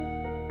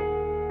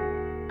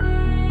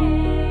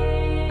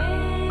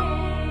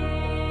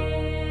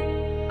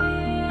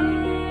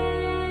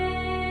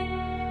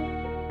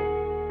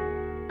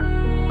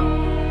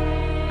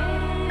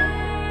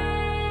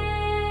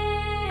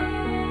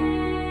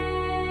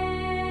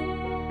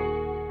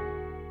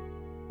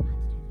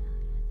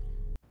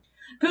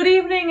Good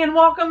evening and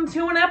welcome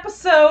to an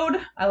episode.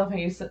 I love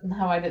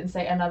how I didn't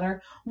say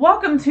another.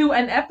 Welcome to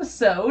an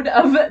episode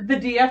of the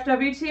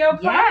DFWTO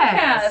podcast.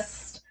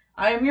 Yes.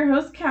 I am your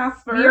host,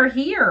 Casper. We are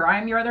here.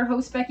 I'm your other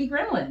host, Becky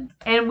Grimland.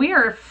 And we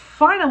are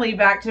finally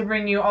back to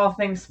bring you all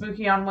things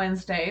spooky on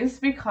Wednesdays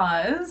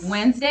because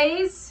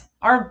Wednesdays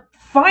are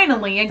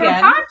finally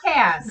again. For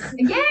podcasts.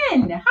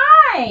 Again.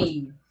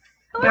 Hi.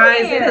 Hello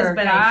guys, there, it has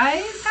been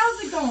guys.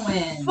 How's it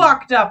going?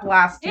 Fucked up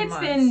last 2 months.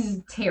 It's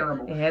been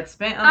terrible. It's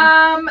been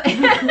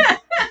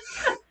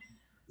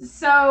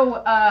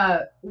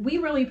So, we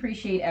really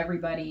appreciate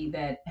everybody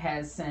that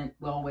has sent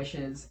well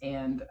wishes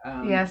and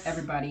yes.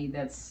 everybody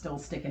that's still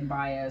sticking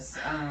by us.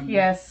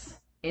 Yes.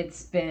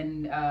 It's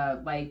been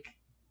like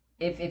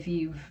if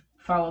you've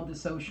followed the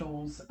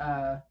socials,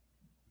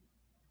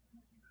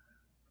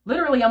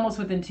 literally almost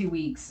within 2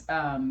 weeks,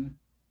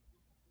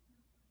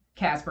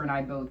 Casper and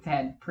I both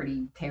had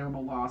pretty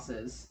terrible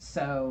losses.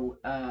 So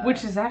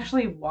which is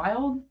actually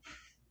wild.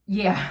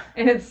 Yeah.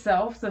 In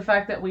itself, the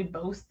fact that we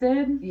both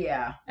did.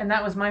 Yeah. And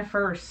that was my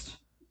first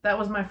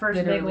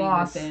literally big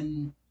loss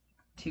within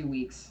 2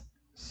 weeks.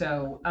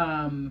 So,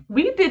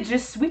 we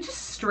just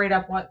straight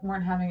up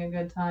weren't having a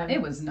good time.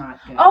 It was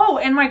not good. Oh,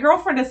 and my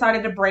girlfriend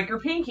decided to break her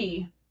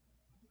pinky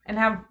and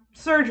have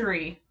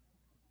surgery.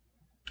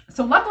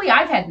 So luckily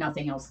I've had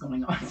nothing else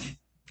going on.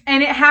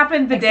 And it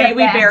happened the day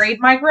we buried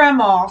my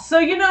grandma. So,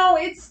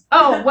 it's...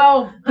 Oh,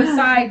 well,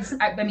 besides,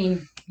 I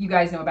mean, you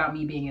guys know about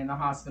me being in the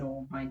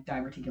hospital, my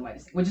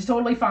diverticulitis, which is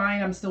totally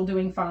fine. I'm still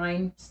doing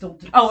fine.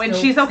 And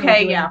she's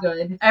okay, yeah.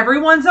 Good.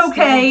 Everyone's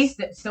okay.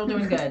 Still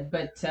doing good.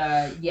 But,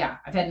 yeah,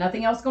 I've had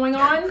nothing else going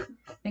on.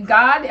 Thank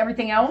God.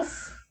 Everything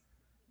else.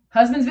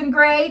 Husband's been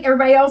great.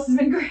 Everybody else has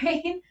been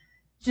great.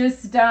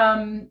 Just,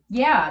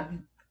 yeah,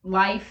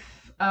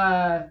 life,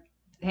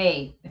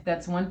 hey, if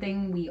that's one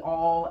thing we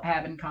all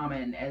have in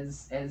common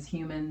as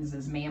humans,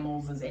 as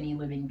mammals, as any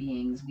living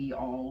beings, we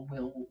all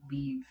will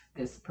leave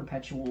this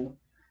perpetual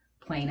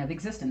plane of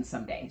existence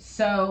someday.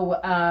 So,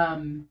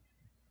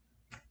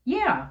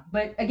 yeah,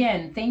 but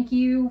again, thank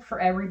you for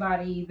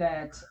everybody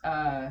that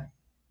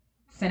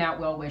sent out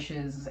well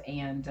wishes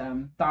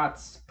and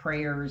thoughts,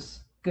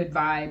 prayers, good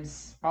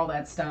vibes, all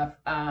that stuff.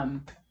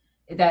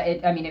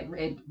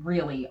 It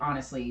really,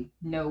 honestly,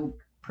 no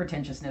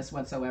pretentiousness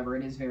whatsoever.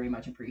 It is very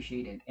much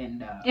appreciated,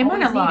 and it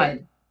meant a lot.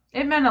 Needed.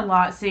 It meant a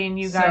lot seeing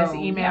you guys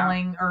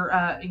messaging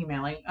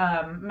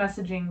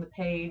the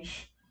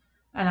page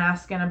and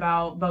asking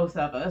about both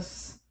of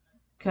us,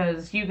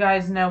 because you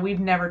guys know we've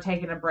never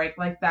taken a break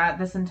like that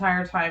this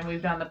entire time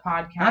we've done the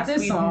podcast. Not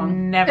this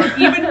long. Never,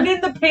 even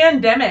in the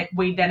pandemic,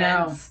 we didn't.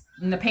 No.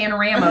 In the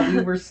panorama,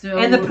 we were still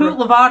in the Poot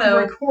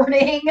Lovato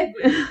recording.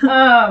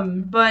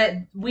 But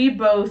we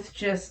both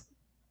just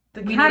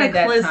the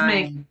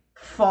cataclysmic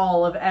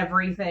fall of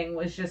everything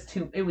was just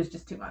too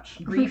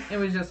much. Grief it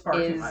was just far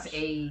too much. Is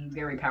a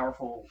very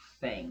powerful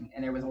thing,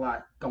 and there was a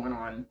lot going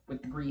on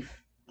with the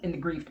grief in the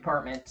grief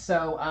department.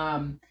 So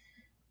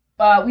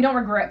we don't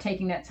regret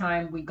taking that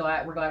time. We're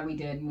glad we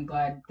did, and we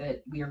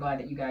are glad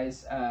that you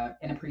guys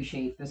and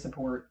appreciate the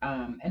support,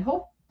 and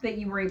hope that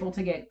you were able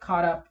to get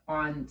caught up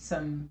on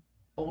some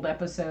old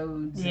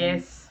episodes.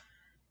 Yes.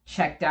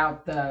 Checked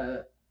out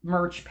the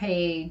merch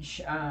page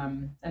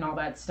and all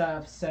that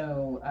stuff.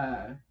 So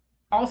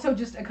also,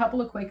 just a couple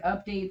of quick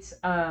updates.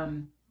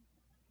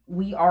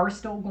 We are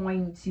still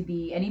going to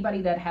be,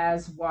 anybody that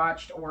has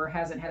watched or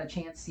hasn't had a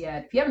chance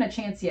yet, if you haven't had a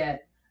chance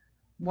yet,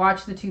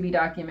 watch the Tubi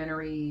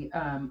documentary,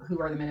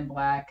 Who Are the Men in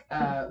Black.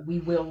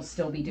 We will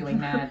still be doing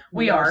that.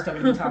 We are still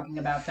going to be talking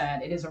about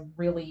that. It is a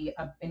really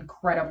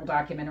incredible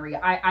documentary.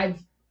 I've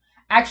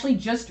actually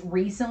just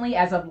recently,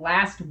 as of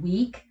last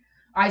week,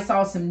 I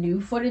saw some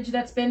new footage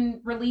that's been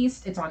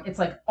released. It's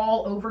like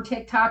all over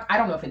TikTok. I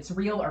don't know if it's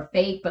real or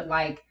fake, but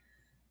like,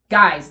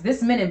 guys,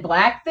 this Men in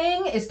Black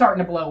thing is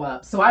starting to blow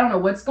up. So I don't know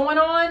what's going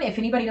on. If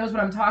anybody knows what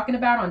I'm talking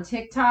about on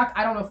TikTok,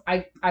 I don't know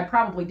if I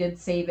probably did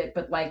save it,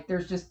 but like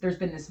there's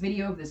been this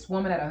video of this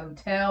woman at a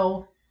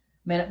hotel.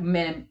 A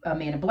man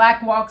in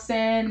black walks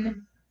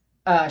in.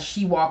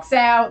 She walks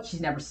out. She's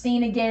never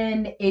seen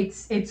again.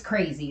 It's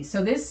crazy.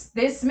 So this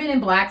Men in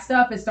Black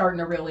stuff is starting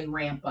to really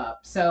ramp up.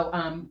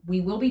 So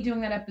we will be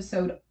doing that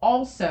episode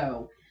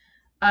also.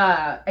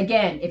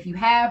 Again, if you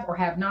have or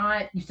have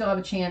not, you still have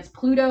a chance.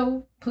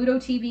 Pluto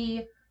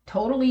TV,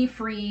 totally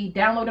free.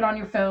 Download it on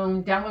your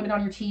phone, download it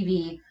on your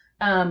TV.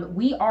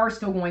 We are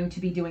still going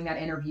to be doing that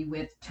interview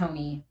with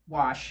Tony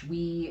Wash.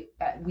 We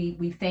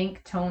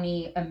thank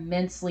Tony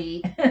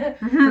immensely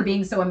for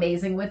being so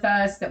amazing with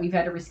us that we've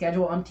had to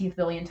reschedule umpteenth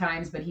billion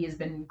times, but he has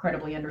been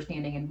incredibly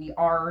understanding, and we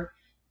are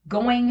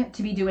going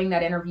to be doing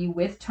that interview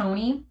with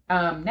Tony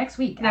next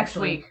week. Next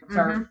week.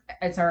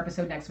 It's our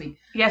episode next week.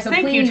 Yes, so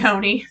thank you,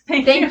 Tony.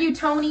 Thank you,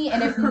 Tony.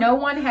 And if no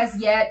one has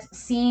yet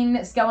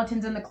seen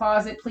Skeletons in the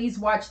Closet, please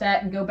watch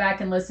that and go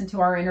back and listen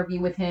to our interview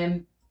with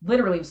him.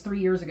 Literally, it was 3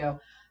 years ago.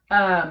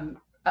 And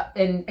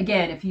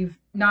again, if you've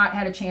not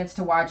had a chance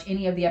to watch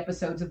any of the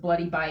episodes of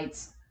Bloody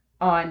Bites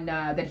on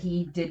that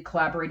he did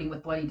collaborating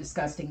with Bloody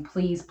Disgusting,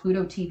 please,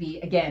 Pluto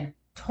TV, again,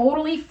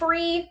 totally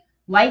free,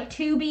 like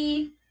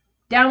Tubi.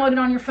 Download it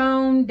on your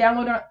phone.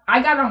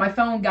 I got it on my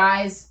phone,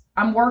 guys.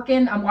 I'm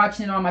working. I'm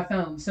watching it on my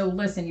phone. So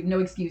listen, you have no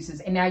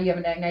excuses. And now you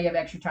have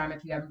extra time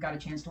if you haven't got a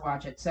chance to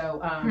watch it.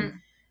 So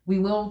we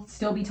will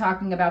still be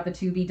talking about the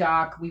Tubi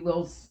doc. We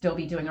will still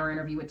be doing our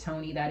interview with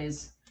Tony. That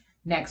is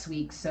next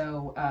week.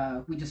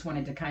 So we just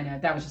wanted to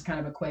that was just kind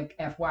of a quick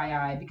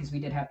FYI because we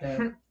did have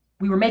to.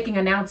 We were making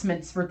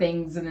announcements for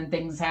things, and then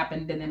things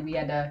happened, and then we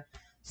had to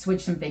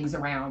switch some things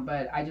around.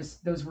 But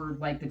those were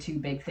like the two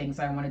big things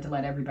I wanted to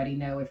let everybody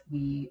know. If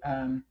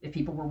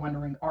people were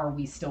wondering, are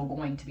we still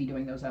going to be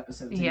doing those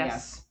episodes? And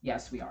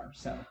yes, we are.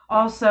 So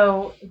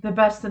also the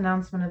best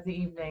announcement of the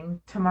evening: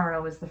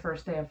 tomorrow is the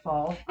first day of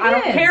fall. I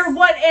don't care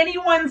what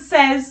anyone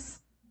says.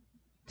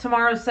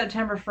 Tomorrow's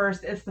September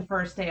 1st. It's the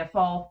first day of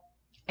fall.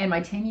 And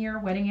my 10-year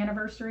wedding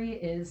anniversary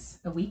is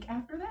a week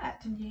after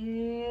that.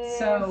 Yes.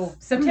 So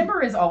September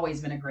has always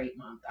been a great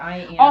month.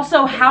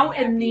 Also, how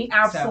in the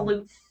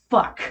absolute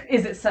fuck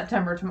is it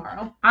September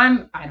tomorrow?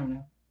 I don't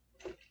know.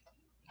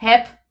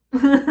 Hip.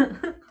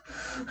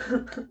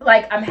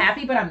 Like, I'm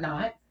happy, but I'm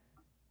not.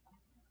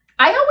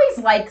 I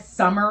always like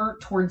summer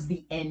towards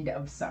the end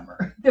of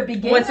summer. The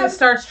beginning once it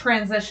starts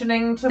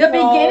transitioning to the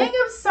fall, beginning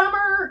of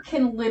summer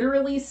can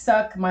literally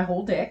suck my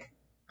whole dick.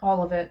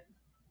 All of it.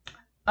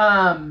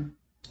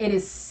 It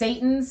is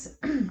Satan's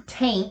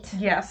taint.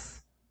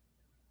 Yes.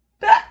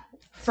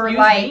 For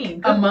like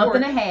a month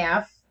and a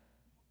half.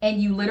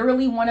 And you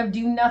literally want to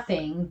do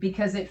nothing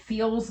because it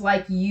feels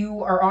like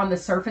you are on the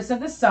surface of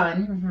the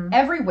sun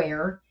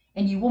everywhere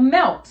and you will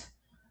melt.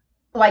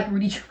 Like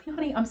Rudy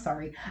Giuliani. I'm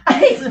sorry.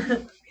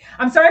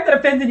 I'm sorry if that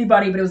offends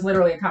anybody, but it was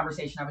literally a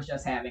conversation I was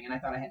just having and I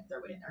thought I had to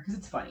throw it in there because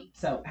it's funny.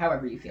 So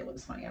however you feel, it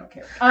was funny. I don't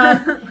care.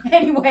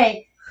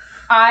 Anyway.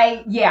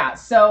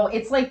 So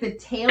it's like the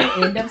tail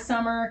end of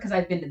summer because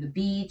I've been to the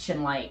beach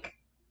and like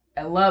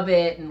I love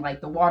it and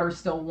like the water's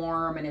still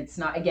warm and it's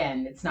not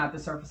the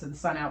surface of the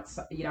sun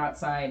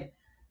outside.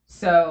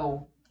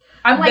 So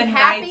I'm like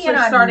happy and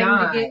I'm starting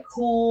to get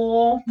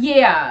cool.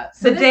 Yeah.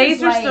 So the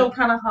days are still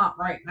kind of hot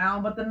right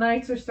now, but the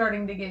nights are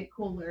starting to get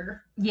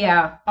cooler.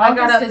 Yeah. I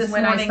got up this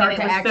morning and it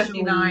was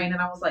 59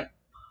 and I was like,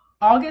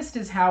 August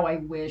is how I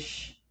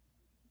wish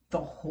the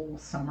whole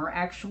summer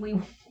actually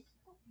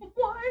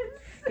was.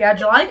 Yeah,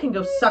 July can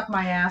go suck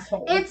my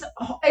asshole. It's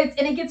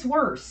and it gets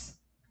worse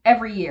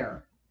every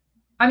year.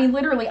 I mean,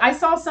 literally, I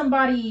saw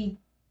somebody.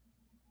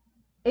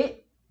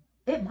 It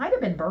might have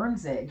been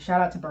Burnzig.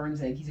 Shout out to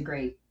Burnzig. He's a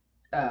great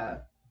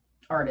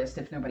artist.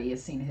 If nobody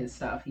has seen his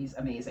stuff, he's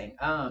amazing.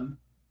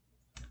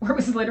 Where it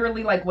was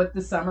literally like what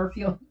the summer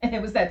feel, and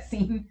it was that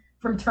scene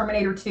from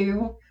Terminator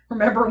 2.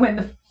 Remember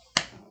when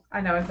I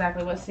know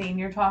exactly what scene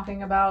you're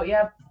talking about.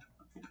 Yep.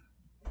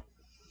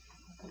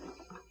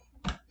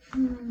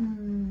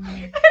 And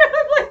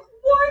I'm like,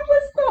 what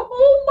was the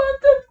whole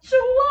month of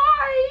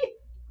July?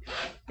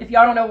 If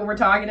y'all don't know what we're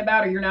talking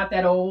about or you're not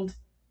that old,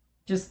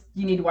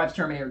 you need to watch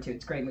Terminator 2.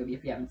 It's a great movie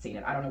if you haven't seen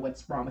it. I don't know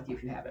what's wrong with you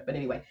if you haven't. But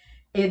anyway,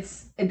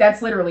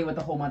 that's literally what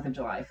the whole month of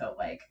July felt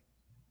like.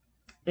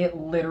 It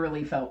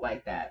literally felt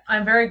like that.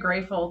 I'm very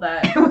grateful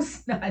that it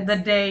was not the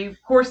day.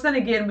 Of course, then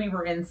again, we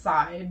were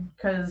inside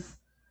because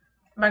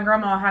my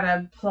grandma had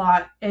a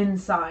plot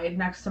inside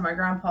next to my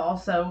grandpa.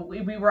 So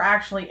we were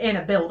actually in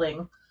a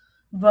building.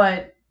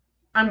 But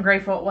I'm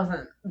grateful it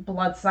wasn't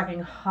blood-sucking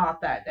hot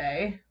that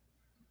day.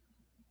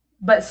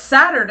 But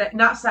Sunday,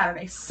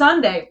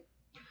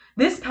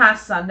 this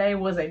past Sunday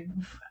was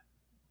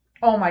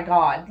oh my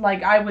God.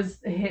 Like, I was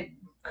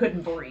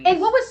couldn't breathe.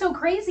 And what was so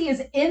crazy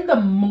is in the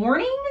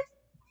morning,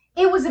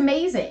 it was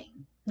amazing.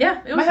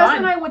 Yeah, it was My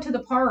husband and I went to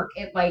the park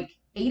at like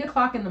 8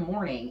 o'clock in the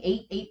morning,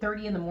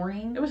 8:30 in the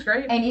morning. It was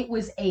great. And it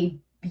was a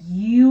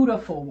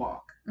beautiful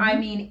walk. Mm-hmm. I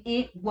mean,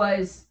 it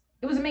was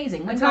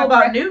amazing. Until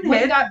about noon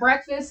hit. We got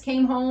breakfast,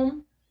 came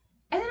home,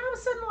 and then all of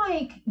a sudden,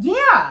 like,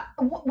 yeah,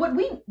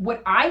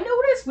 what I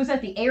noticed was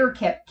that the air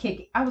kept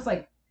kicking. I was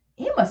like,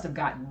 it must have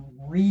gotten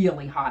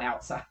really hot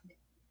outside.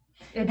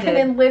 It did. And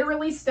then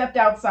literally stepped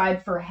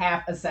outside for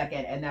half a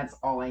second, and that's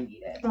all I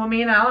needed. Well,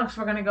 me and Alex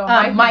were gonna go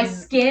hiking. My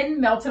skin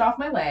melted off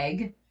my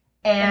leg,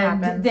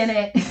 and then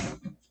it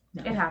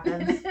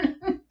happens.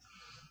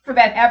 For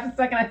that half a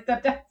second, I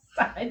stepped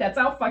outside. That's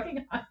how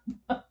fucking hot it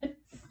was.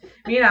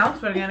 Me and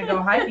Alex were gonna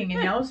go hiking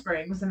in Yellow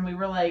Springs, and we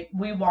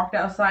walked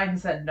outside and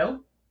said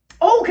nope.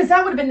 Oh, because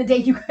that would have been the day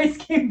you guys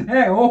came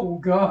back. Oh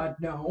God,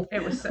 no!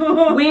 It was.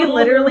 We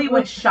literally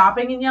went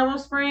shopping in Yellow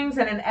Springs,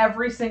 and in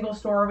every single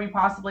store we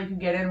possibly could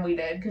get in, we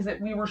did because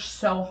we were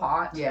so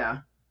hot. Yeah.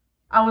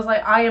 I was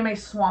like, I am a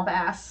swamp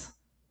ass.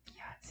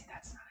 Yeah. See,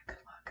 that's not a good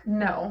look.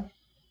 No.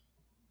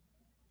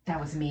 That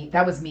was me.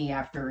 That was me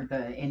after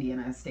the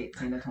Indiana State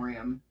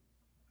Sanatorium.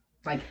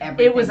 Like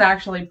everything. It was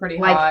actually pretty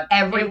hot. Like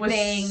everything.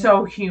 It was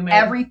so humid.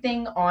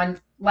 Everything on,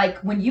 like,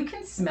 when you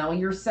can smell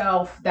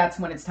yourself, that's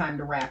when it's time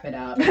to wrap it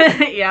up.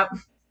 Yep.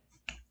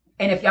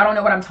 And if y'all don't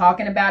know what I'm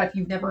talking about, if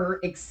you've never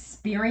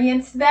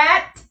experienced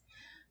that,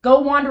 go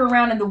wander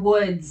around in the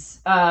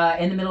woods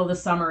in the middle of the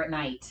summer at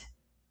night.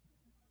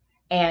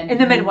 And in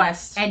the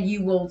Midwest. And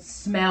you will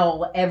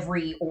smell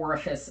every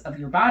orifice of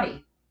your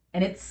body.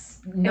 and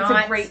it's not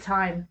It's a great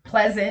time.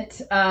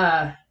 pleasant.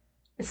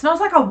 It smells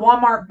like a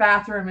Walmart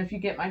bathroom, if you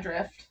get my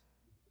drift.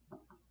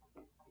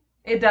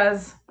 It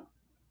does.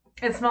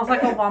 It smells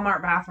like a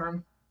Walmart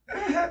bathroom.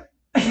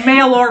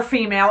 Male or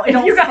female. It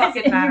don't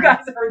fucking matter. You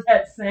guys heard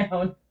that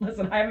sound.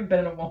 Listen, I haven't been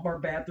in a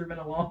Walmart bathroom in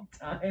a long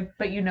time.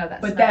 But you know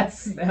that But smell. that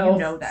smell You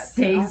know that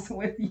stays smell.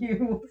 with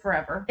you.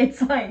 Forever.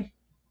 It's like...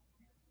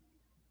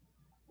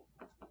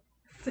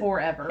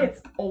 Forever.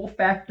 It's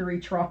olfactory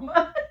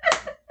trauma.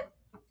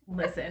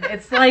 Listen,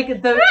 it's like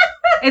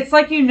it's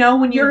like, you know,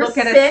 when you Your look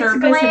at a scent surface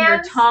and your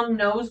glands- tongue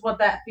knows what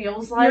that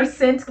feels Your like.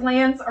 scent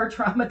glands are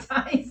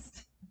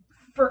traumatized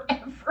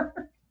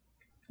forever.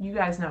 You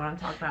guys know what I'm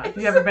talking about. If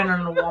you've ever been in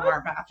a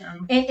Walmart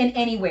bathroom. And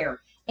anywhere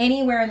in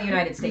the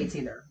United States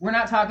either. We're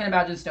not talking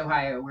about just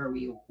Ohio where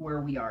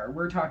we are.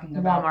 We're talking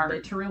about Walmart.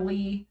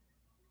 literally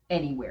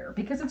anywhere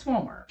because it's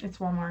Walmart. It's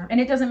Walmart.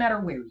 And it doesn't matter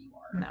where you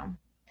are. No.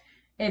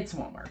 It's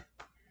Walmart.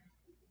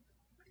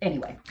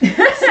 Anyway.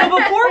 So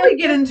before we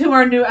get into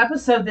our new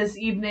episode this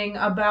evening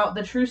about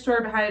the true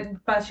story behind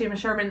Bathsheba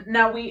Sherman,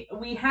 now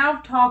we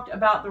have talked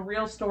about the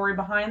real story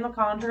behind The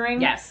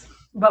Conjuring. Yes.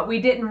 But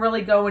we didn't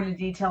really go into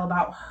detail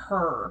about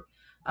her.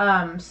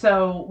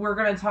 So we're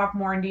going to talk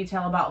more in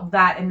detail about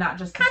that and not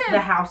just the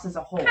house as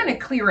a whole. Kind of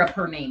clear up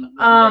her name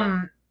a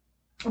little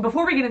bit.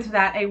 Before we get into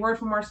that, a word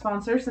from our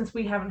sponsor, since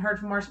we haven't heard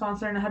from our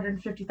sponsor in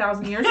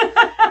 150,000 years.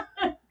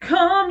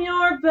 Calm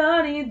your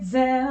body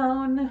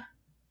down.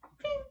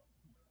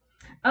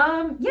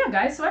 Yeah,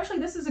 guys. So actually,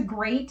 this is a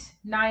great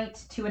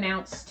night to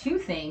announce two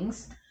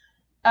things.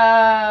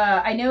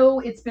 I know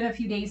it's been a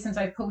few days since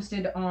I've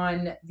posted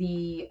on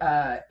the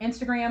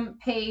Instagram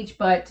page,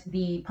 but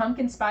the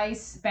pumpkin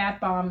spice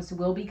bath bombs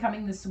will be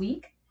coming this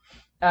week.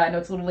 I know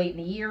it's a little late in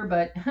the year,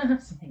 but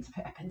some things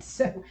have happened.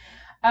 So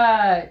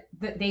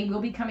they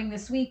will be coming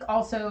this week.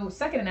 Also,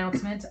 second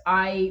announcement,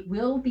 I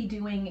will be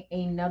doing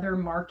another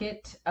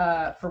market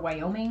for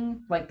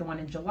Wyoming, like the one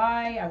in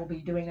July. I will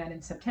be doing that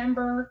in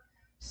September.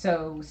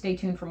 So stay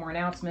tuned for more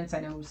announcements. I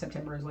know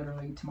September is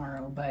literally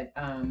tomorrow, but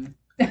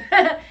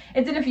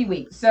it's in a few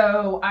weeks.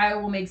 So I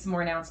will make some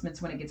more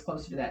announcements when it gets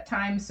closer to that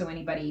time. So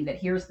anybody that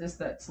hears this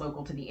that's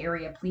local to the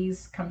area,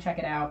 please come check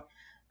it out.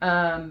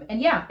 And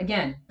yeah,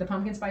 again, the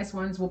pumpkin spice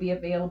ones will be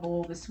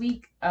available this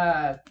week.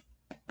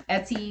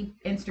 Etsy,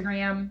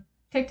 Instagram,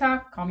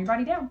 TikTok, calm your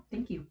body down.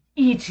 Thank you.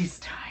 Each is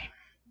time.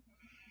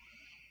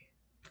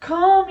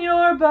 Calm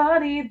your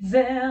body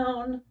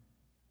down.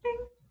 Bing,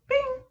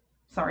 bing.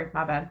 Sorry,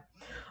 my bad.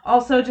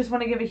 Also, just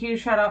want to give a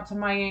huge shout out to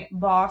my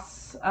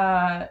boss.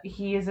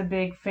 He is a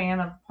big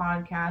fan of the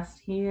podcast.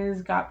 He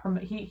got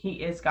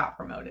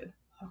promoted.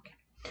 Okay.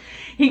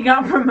 He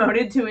got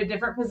promoted to a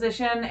different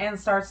position and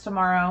starts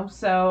tomorrow.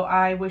 So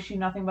I wish you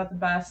nothing but the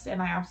best,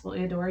 and I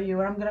absolutely adore you.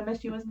 And I'm gonna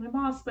miss you as my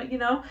boss, but you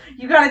know,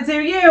 you gotta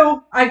do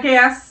you, I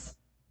guess.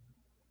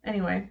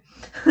 Anyway,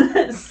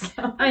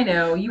 so, I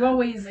know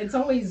it's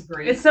always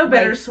great. It's so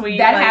bittersweet.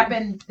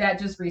 That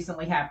just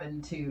recently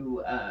happened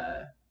to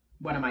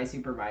one of my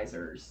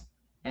supervisors,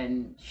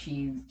 and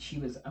she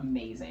was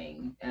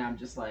amazing. And I'm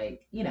just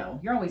like, you know,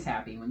 you're always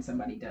happy when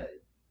somebody does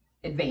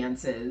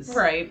advances,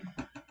 right?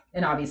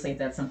 And obviously if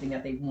that's something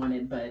that they've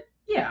wanted, but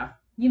yeah,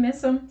 you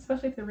miss them,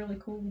 especially if they're really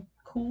cool.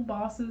 Cool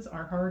bosses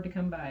are hard to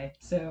come by.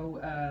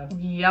 So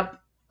yep,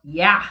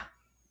 yeah.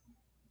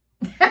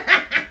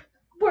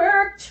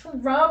 Work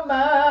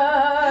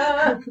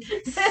trauma.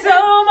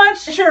 So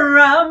much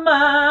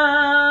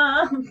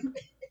trauma.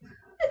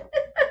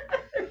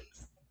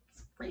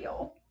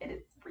 Real. It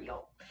is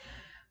real.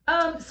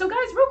 So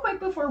guys, real quick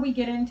before we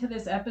get into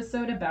this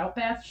episode about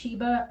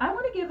Bathsheba, I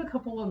want to give a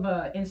couple of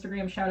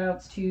Instagram shout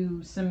outs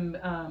to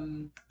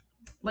some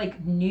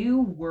like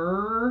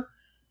newer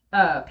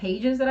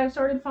pages that I've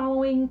started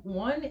following.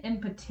 One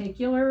in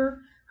particular,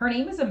 her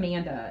name is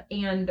Amanda,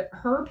 and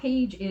her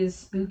page is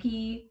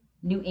Spooky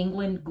New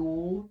England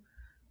Ghoul.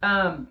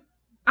 I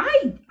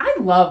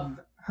love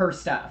her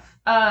stuff.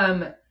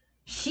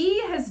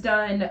 She has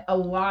done a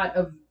lot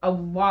of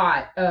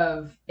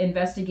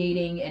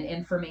investigating and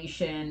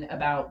information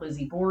about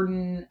Lizzie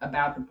Borden,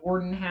 about the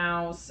Borden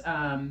house.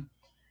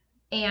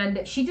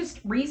 And she just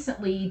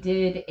recently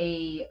gave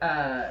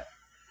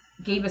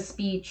a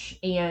speech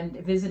and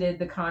visited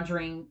the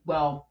Conjuring.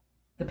 Well,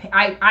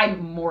 I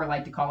more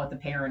like to call it the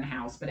Perron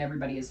house, but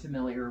everybody is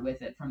familiar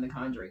with it from the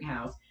Conjuring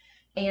house.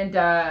 And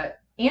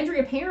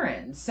Andrea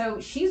Perron. So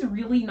she's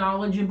really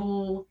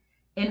knowledgeable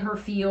in her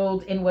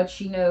field, in what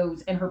she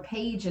knows, and her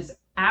page is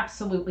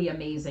absolutely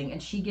amazing,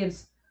 and she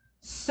gives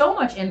so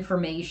much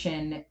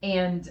information.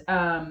 And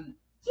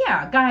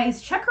yeah,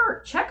 guys, check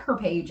her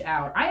page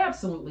out. I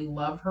absolutely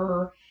love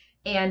her,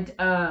 and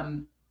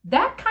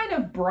that kind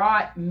of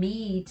brought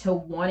me to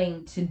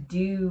wanting to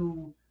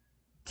do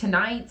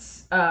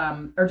tonight's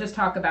or just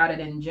talk about it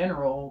in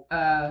general.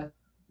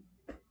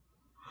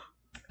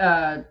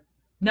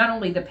 Not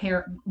only the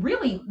parent,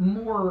 really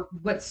more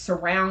what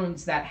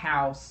surrounds that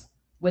house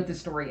with the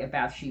story of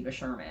Bathsheba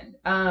Sherman.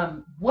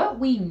 What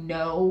we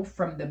know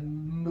from the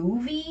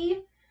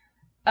movie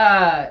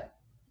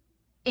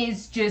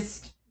is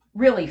just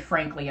really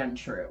frankly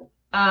untrue.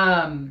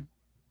 Now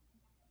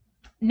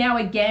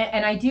again,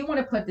 and I do want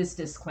to put this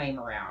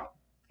disclaimer out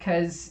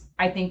because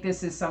I think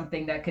this is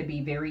something that could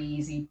be very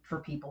easy for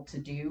people to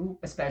do,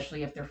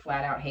 especially if they're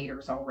flat out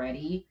haters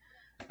already.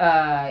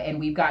 And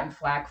we've gotten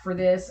flack for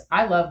this.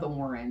 I love the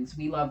Warrens.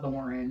 We love the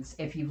Warrens.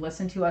 If you've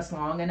listened to us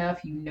long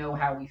enough, you know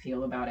how we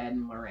feel about Ed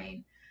and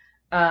Lorraine.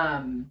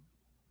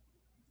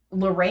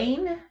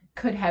 Lorraine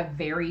could have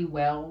very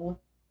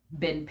well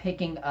been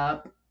picking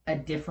up a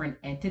different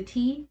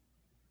entity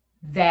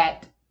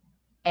that,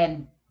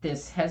 and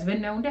this has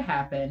been known to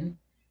happen,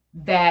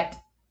 that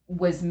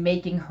was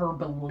making her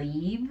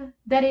believe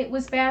that it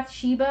was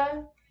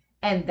Bathsheba,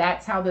 and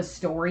that's how the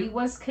story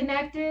was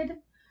connected.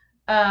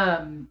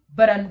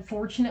 But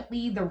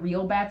unfortunately, the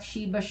real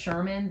Bathsheba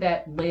Sherman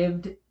that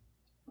lived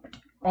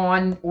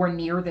on or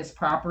near this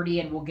property,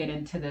 and we'll get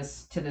into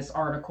this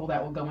article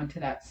that will go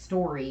into that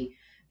story,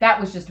 that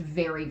was just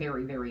very,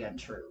 very, very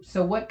untrue.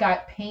 So what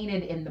got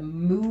painted in the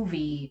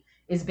movie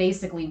is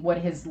basically what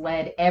has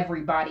led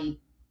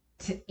everybody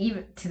to,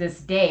 even to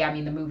this day. I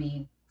mean, the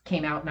movie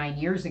came out 9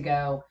 years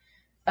ago.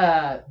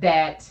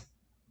 That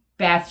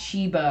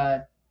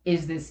Bathsheba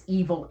is this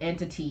evil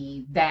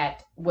entity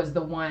that was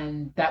the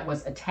one that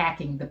was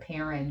attacking the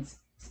parents,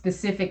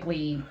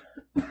 specifically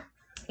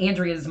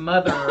Andrea's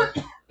mother,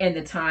 in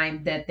the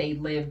time that they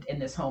lived in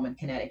this home in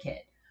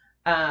Connecticut.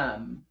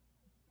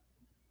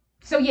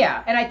 So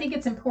yeah, and I think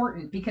it's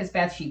important because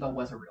Bathsheba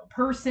was a real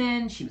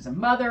person. She was a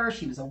mother.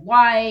 She was a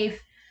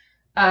wife.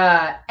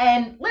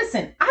 And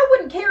listen, I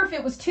wouldn't care if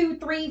it was 200,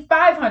 300,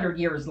 500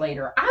 years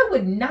later. I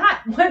would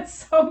not want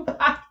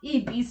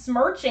somebody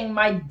besmirching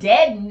my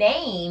dead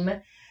name,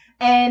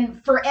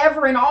 and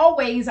forever and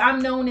always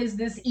I'm known as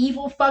this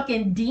evil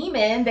fucking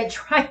demon that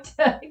tried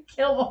to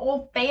kill the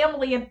whole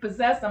family and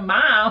possess a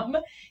mom.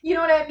 You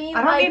know what I mean?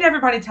 I don't need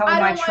everybody telling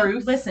my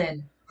truth.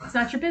 Listen, it's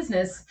not your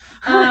business.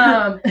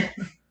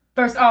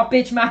 First off,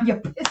 bitch, mind your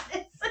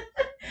business.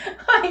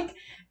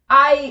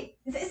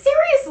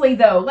 Seriously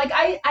though, like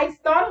I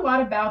thought a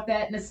lot about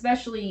that, and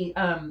especially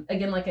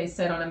again, like I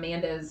said, on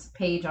Amanda's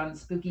page on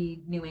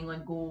Spooky New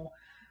England Ghoul,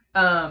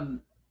 a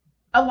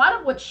lot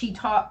of what she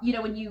taught, you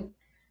know,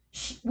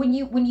 when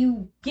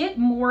you get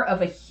more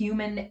of a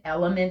human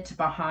element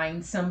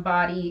behind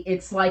somebody,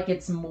 it's like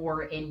it's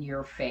more in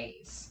your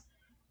face,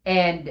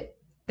 and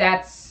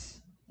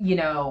that's, you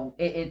know,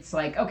 it's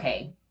like,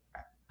 okay,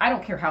 I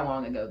don't care how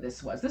long ago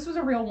this was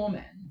a real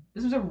woman,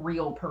 this was a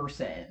real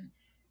person.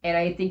 And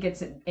I think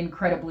it's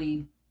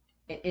incredibly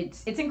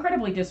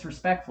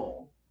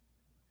disrespectful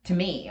to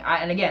me.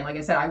 And again, like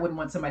I said, I wouldn't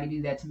want somebody to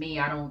do that to me.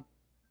 I don't,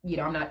 you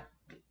know,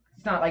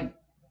 it's not like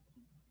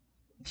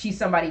she's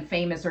somebody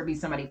famous or be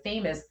somebody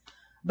famous,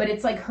 but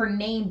it's like her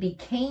name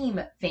became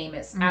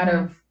famous out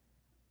of,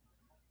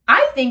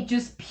 I think,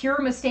 just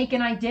pure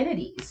mistaken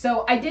identity.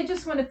 So I did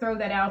just want to throw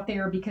that out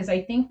there because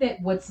I think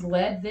that what's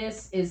led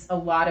this is a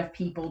lot of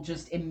people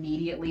just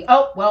immediately,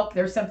 oh, well,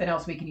 there's something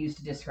else we can use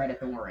to discredit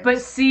the Warrens.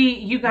 But see,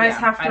 you guys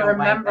have to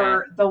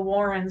remember the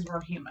Warrens were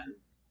human.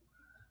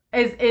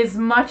 As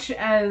much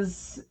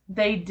as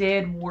they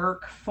did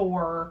work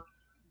for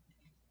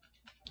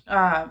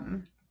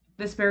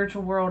the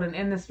spiritual world, and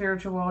in the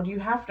spiritual world, you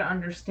have to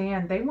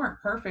understand they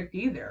weren't perfect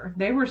either.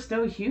 They were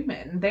still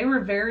human. They were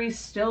very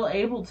still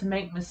able to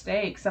make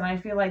mistakes, and I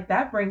feel like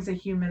that brings a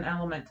human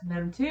element to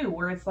them too,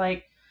 where it's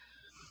like,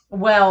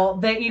 well,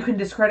 that you can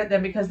discredit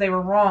them because they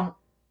were wrong.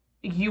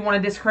 You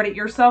want to discredit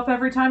yourself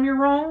every time you're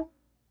wrong?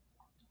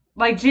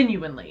 Like,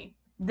 genuinely,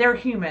 they're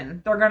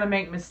human. They're gonna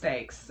make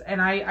mistakes,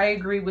 and I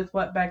agree with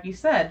what Becky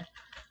said.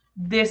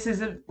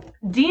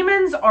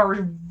 Demons are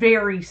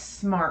very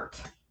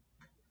smart.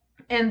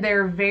 And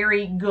they're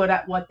very good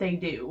at what they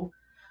do.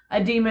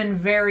 A demon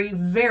very,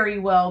 very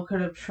well could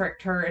have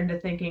tricked her into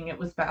thinking it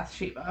was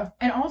Bathsheba.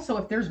 And also,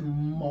 if there's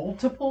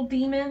multiple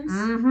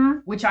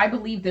demons, which I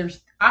believe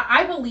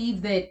I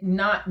believe that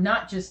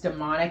not just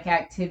demonic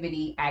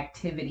activity,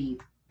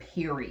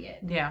 period.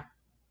 Yeah.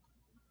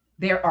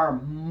 There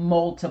are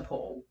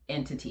multiple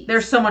entities.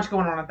 There's so much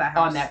going on at that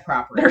house. On that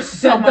property. There's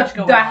so much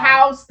going on. The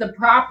house, the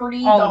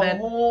property, all the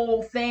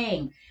whole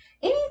thing.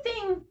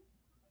 Anything.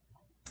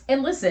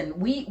 And listen,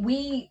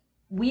 we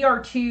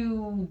are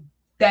two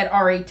that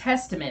are a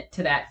testament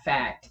to that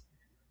fact.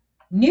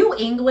 New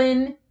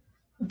England,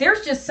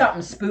 there's just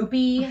something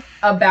spoopy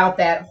about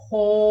that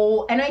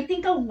whole, and I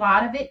think a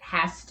lot of it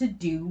has to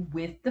do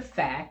with the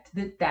fact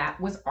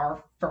that was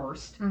our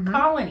first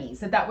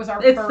colonies, that was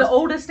our first. It's the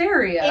oldest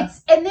area.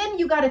 And then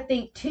you got to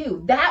think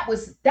too, that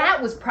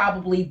was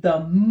probably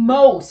the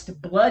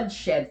most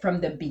bloodshed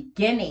from the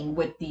beginning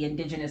with the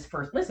indigenous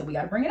first. Listen, we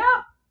got to bring it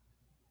up.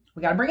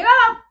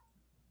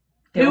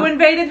 Who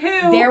invaded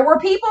who? There were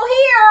people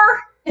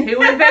here.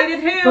 Who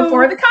invaded who?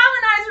 Before the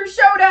colonizers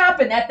showed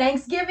up, and that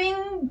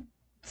Thanksgiving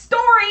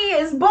story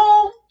is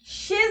bull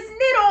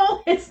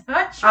shiznittle. It's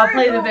not true. I'll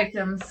play the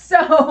victims. So,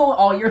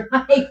 all your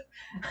life.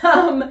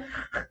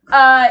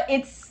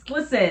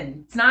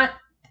 It's not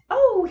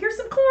oh, here's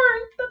some corn.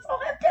 Let's all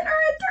have dinner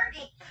at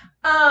turkey.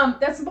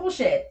 That's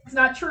bullshit. It's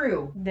not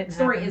true. Didn't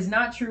Story happen. is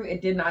not true.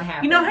 It did not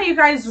happen. You know how you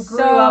guys grew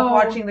So- up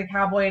watching the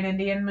cowboy and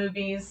Indian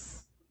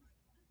movies,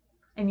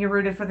 and you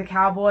rooted for the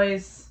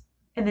cowboys,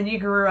 and then you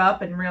grew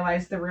up and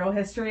realized the real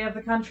history of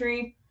the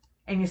country,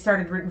 and you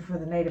started rooting for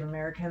the Native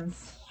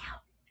Americans.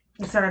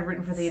 You started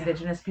rooting for the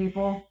indigenous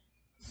people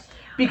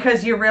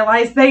because you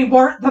realized they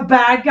weren't the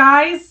bad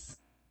guys.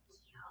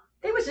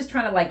 They was just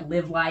trying to like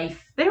live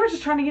life. They were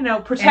just trying to,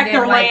 And protect then,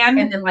 their like, land.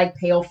 And then like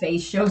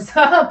Paleface shows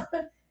up.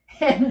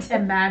 And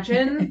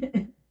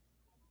Imagine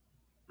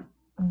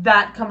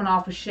that coming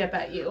off a ship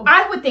at you.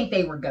 I would think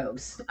they were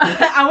ghosts.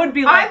 I would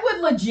be I like,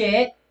 would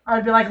legit.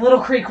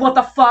 Little Creek, what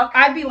the fuck?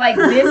 I'd be like,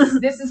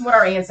 this is what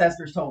our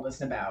ancestors told us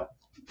about.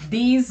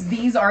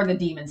 These are the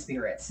demon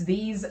spirits.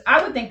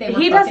 I would think they were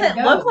He fucking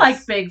doesn't ghosts. look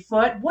like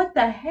Bigfoot. What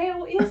the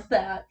hell is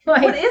that?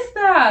 Like, What is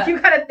that? you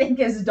gotta think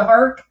it's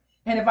dark.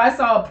 And if I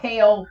saw a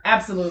pale,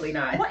 absolutely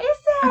not. What is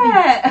I'd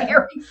that? be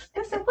very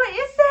I said, what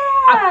is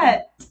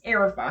that?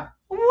 terrified.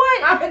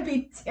 What? I would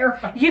be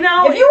terrified. You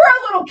know, If you were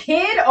a little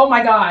kid, oh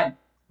my god,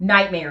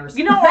 nightmares.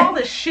 all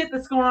the shit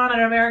that's going on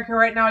in America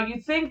right now,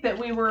 you'd think that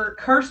we were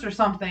cursed or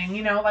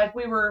something, like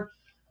we were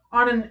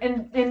on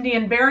an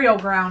Indian burial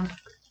ground.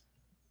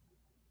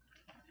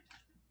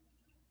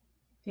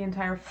 The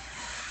entire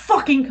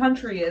fucking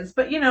country is.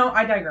 But,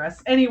 I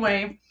digress.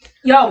 Anyway.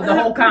 Yo, the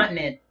whole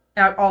continent.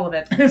 All of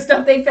it. The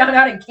stuff they found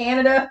out in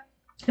Canada,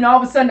 and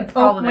all of a sudden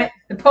All of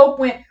the Pope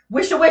went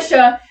wisha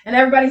wisha, and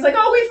everybody's like,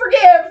 oh, we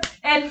forgive,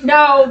 and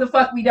no, the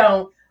fuck we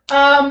don't.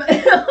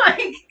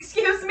 Like,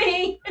 excuse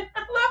me. I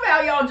love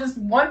how y'all just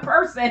one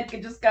person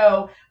could just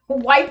go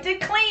wiped it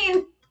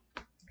clean.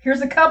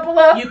 Here's a couple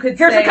of You could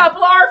here's say, a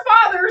couple of our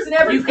fathers and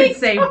everything. You could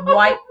say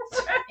wipe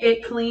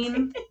it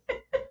clean.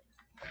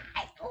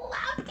 I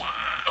love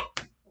that.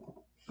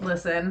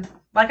 Listen,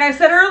 like I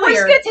said We're just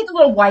earlier. gonna take a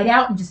little white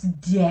out and just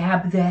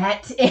dab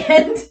that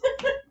and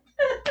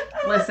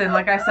Listen,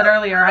 like I said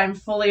earlier, I'm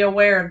fully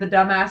aware of the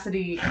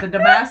dumbassity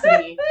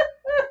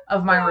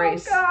of my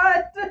race. Oh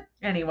God.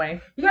 Anyway,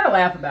 You gotta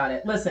laugh about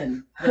it.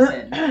 Listen.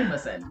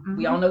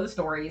 We all know the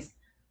stories.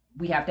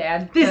 We have to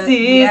add. this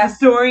we is have, the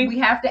story. we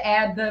have to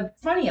add the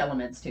funny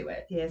elements to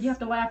it. Yes. You have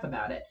to laugh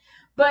about it.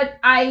 But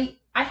I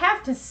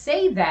have to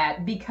say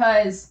that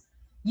because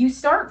you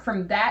start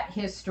from that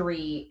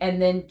history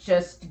and then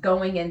just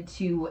going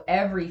into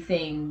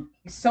everything.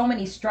 So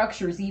many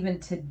structures, even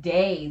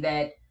today,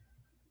 that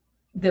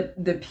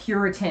the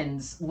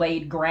Puritans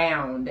laid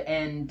ground,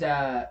 and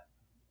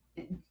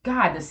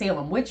God, the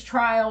Salem witch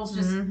trials,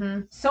 just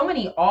so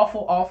many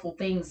awful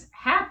things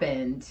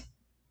happened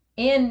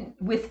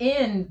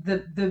within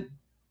the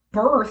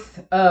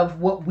birth of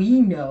what we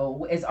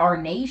know as our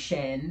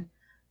nation.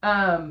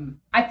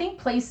 I think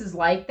places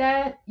like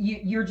that,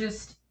 you're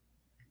just,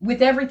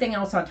 with everything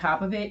else on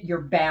top of it,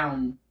 you're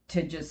bound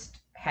to just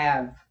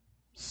have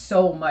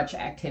so much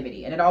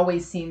activity. And it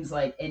always seems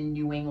like in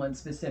New England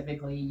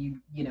specifically,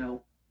 you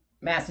know,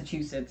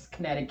 Massachusetts,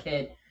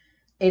 Connecticut,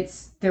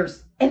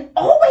 there's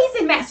always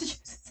in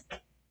Massachusetts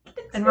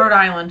And Rhode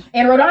Island.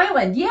 and Rhode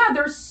Island. Yeah,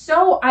 there's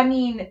so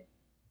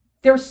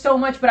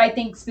much, but I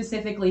think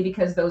specifically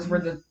because those are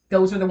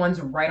the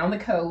ones right on the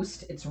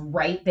coast. It's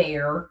right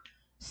there.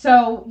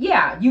 So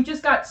yeah, you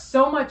just got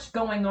so much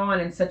going on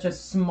in such a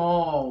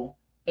small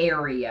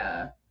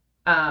area.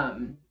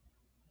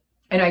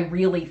 And I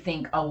really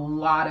think a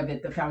lot of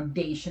it, the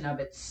foundation of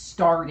it,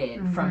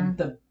 started from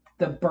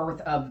the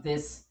birth of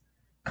this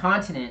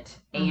continent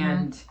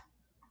and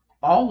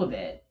all of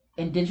it.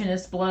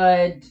 Indigenous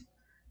blood,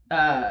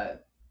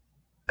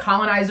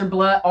 colonizer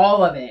blood,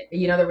 all of it.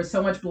 You know, there was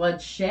so much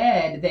blood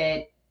shed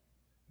that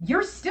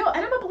you're still,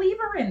 and I'm a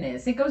believer in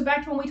this. It goes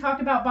back to when we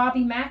talked about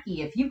Bobby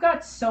Mackey. If you've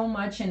got so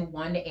much in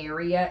one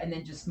area and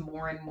then just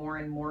more and more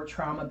and more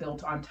trauma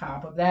built on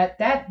top of that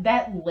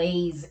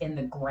lays in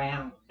the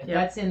ground.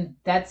 Yep.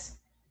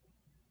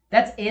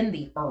 That's in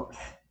the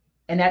earth.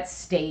 And that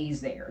stays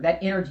there. That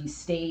energy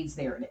stays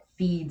there, and it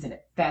feeds and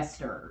it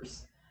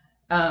festers.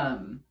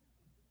 And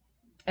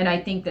I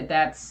think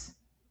that's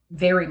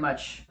very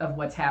much of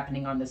what's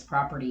happening on this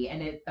property.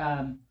 And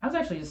I was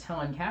actually just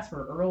telling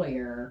Casper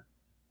earlier,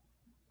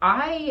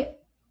 I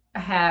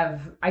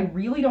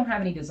really don't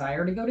have any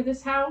desire to go to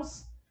this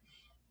house,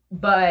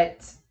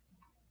 but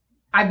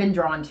I've been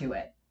drawn to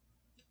it,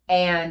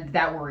 and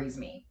that worries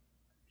me.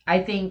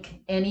 I think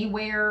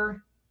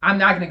anywhere, I'm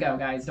not going to go,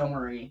 guys. Don't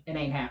worry. It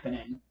ain't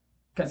happening.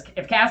 Because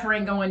if Casper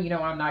ain't going,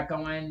 I'm not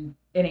going.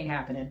 It ain't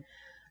happening.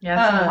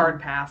 Yeah, it's a hard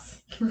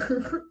pass.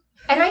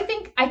 And I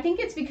think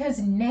it's because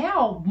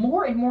now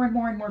more and more and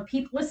more and more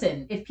people,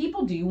 listen, if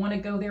people do want to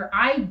go there,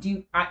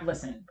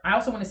 listen, I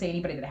also want to say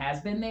anybody that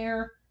has been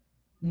there,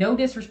 no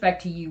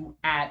disrespect to you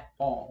at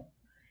all.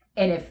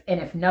 And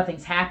if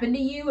nothing's happened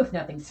to you, if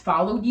nothing's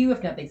followed you,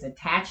 if nothing's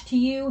attached to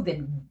you,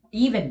 then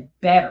even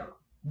better.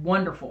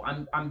 Wonderful.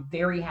 I'm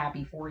very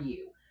happy for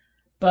you.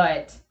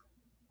 But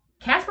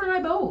Casper and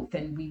I both,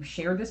 and we've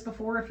shared this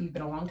before, if you've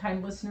been a long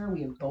time listener,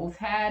 we have both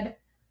had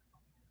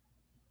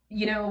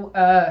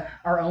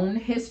our own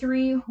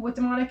history with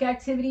demonic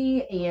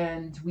activity,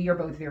 and we are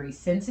both very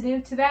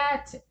sensitive to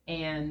that.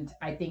 And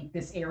I think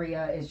this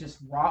area is just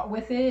wrought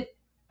with it.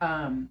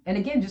 And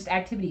again, just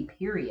activity,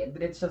 period.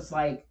 But it's just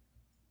like,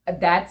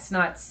 that's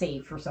not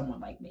safe for someone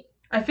like me.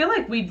 I feel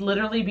like we'd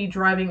literally be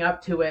driving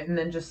up to it and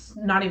then just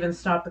not even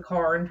stop the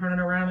car and turn it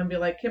around and be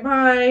like, okay,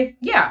 bye.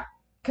 Yeah,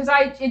 because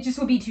it just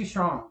would be too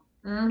strong.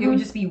 Mm-hmm. It would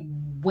just be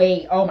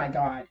way, oh my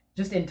God,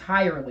 just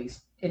entirely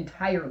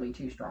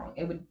too strong.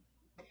 It would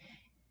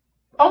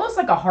almost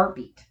like a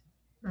heartbeat.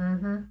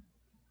 Mm-hmm.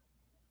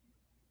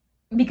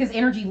 Because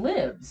energy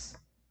lives.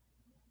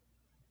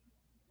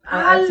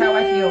 That's how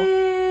I feel.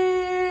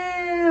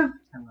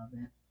 I love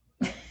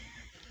it.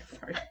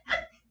 Sorry.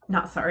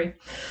 Not sorry.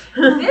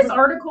 This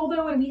article,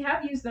 though, and we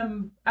have used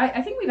them,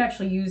 I think we've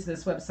actually used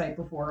this website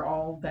before,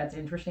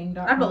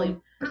 allthat'sinteresting.com. I believe.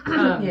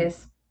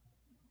 Yes.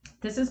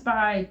 This is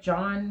by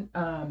John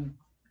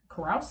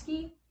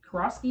Kurowski.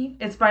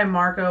 It's by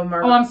Marco.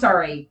 Oh, I'm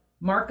sorry.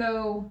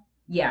 Marco.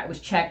 Yeah, it was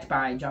checked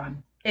by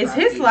John. Is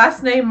his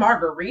last name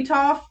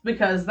Margaritov?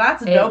 Because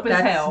that's dope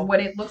as hell. That's what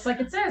it looks like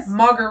it says.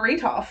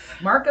 Margaritov.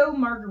 Marco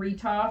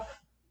Margaritov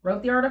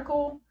wrote the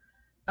article.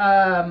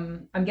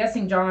 I'm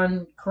guessing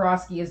John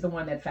Kurowski is the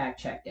one that fact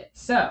checked it.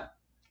 So,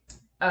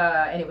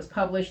 and it was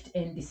published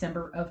in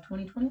December of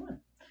 2021.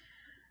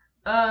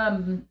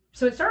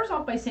 So it starts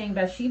off by saying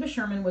Bathsheba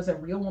Sherman was a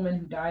real woman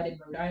who died in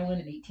Rhode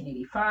Island in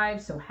 1885.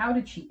 So how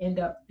did she end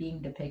up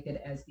being depicted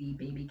as the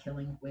baby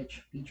killing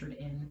witch featured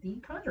in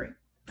The Conjuring?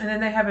 And then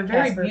they have a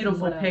very Casper,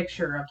 beautiful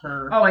picture of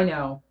her. Oh, I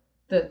know.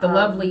 The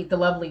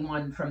lovely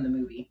one from the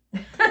movie.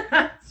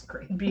 It's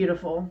great.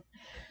 Beautiful.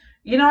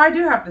 I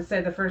do have to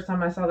say, the first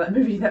time I saw that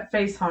movie, that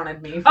face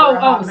haunted me. For a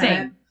hot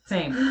minute.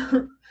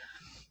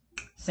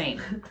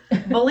 Same.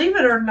 Believe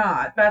it or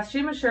not,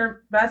 Bathsheba.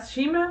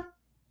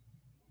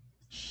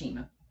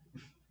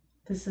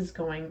 This is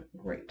going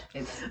great.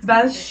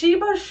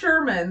 Bathsheba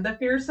Sherman, the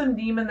fearsome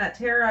demon that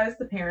terrorized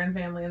the Perron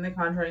family in The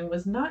Conjuring,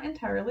 was not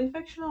entirely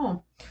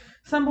fictional.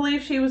 Some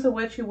believe she was a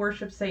witch who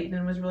worshipped Satan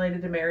and was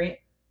related to Mary.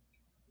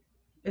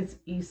 It's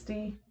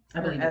Easty?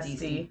 I believe it's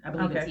Easty.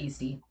 It's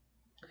Easty.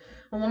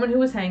 A woman who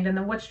was hanged in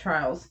the witch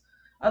trials.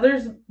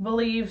 Others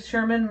believe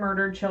Sherman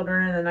murdered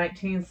children in the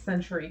 19th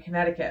century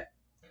Connecticut.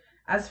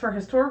 As for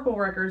historical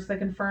records, they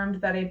confirmed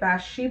that a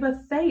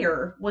Bathsheba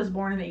Thayer was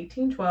born in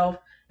 1812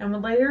 and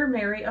would later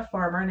marry a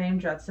farmer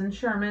named Judson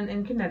Sherman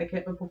in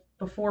Connecticut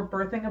before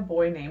birthing a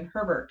boy named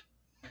Herbert.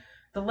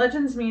 The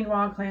legends,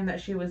 meanwhile, claim that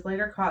she was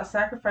later caught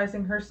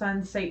sacrificing her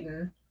son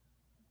Satan.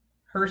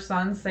 Her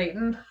son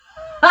Satan?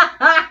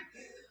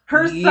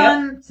 Her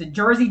son... It's a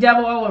Jersey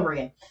Devil all over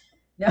again.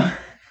 No.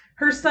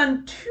 Her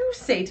son to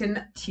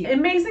Satan.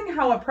 Amazing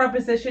how a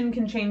preposition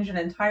can change an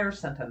entire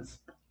sentence.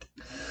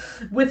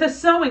 With a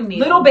sewing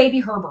needle. Little baby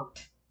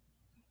Herbert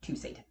to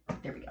Satan.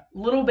 There we go.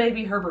 Little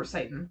baby Herbert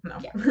Satan. No.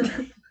 Yeah.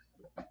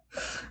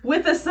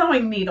 With a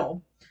sewing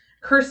needle.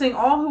 Cursing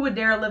all who would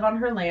dare live on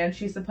her land,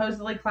 she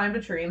supposedly climbed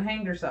a tree and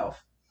hanged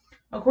herself.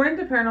 According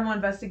to paranormal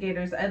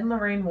investigators Ed and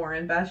Lorraine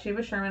Warren,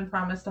 Bathsheba Sherman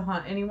promised to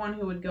haunt anyone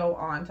who would go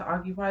on to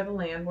occupy the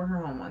land where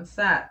her home once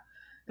sat.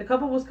 The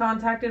couple was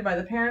contacted by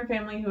the Perron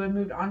family, who had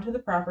moved onto the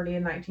property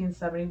in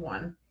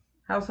 1971.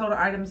 Household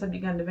items had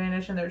begun to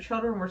vanish, and their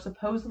children were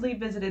supposedly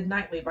visited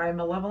nightly by a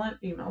malevolent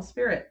female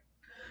spirit.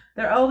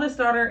 Their eldest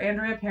daughter,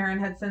 Andrea Perron,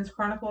 had since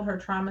chronicled her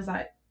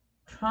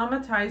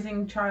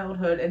traumatizing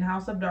childhood in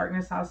House of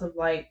Darkness, House of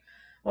Light.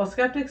 While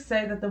skeptics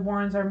say that the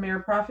Warrens are mere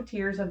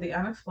profiteers of the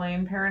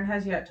unexplained, Perron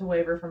has yet to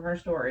waver from her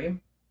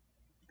story.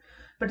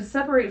 But to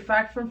separate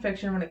fact from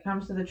fiction when it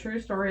comes to the true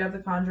story of The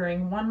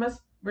Conjuring, one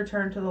must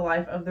return to the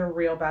life of the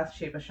real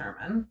Bathsheba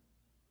Sherman.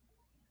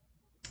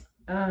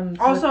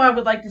 Also, I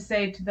would like to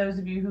say to those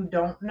of you who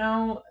don't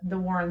know, the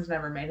Warrens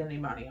never made any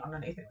money on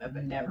anything that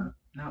they never,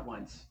 not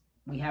once.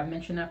 We have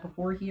mentioned that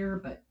before here,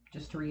 but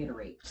just to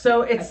reiterate.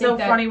 So it's so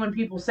funny when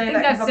people say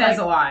that. That says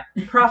a lot.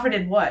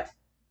 Profited what?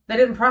 They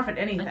didn't profit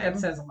anything. That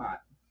says a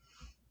lot.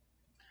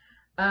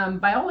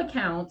 By all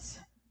accounts,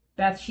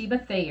 Bathsheba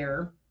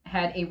Thayer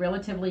had a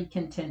relatively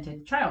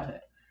contented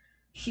childhood.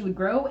 She would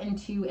grow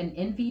into an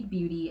envied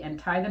beauty and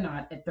tie the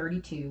knot at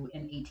 32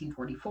 in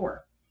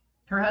 1844.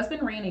 Her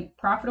husband ran a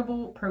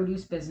profitable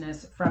produce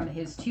business from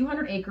his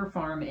 200-acre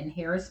farm in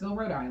Harrisville,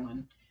 Rhode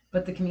Island,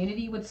 but the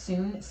community would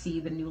soon see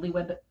the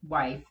newlywed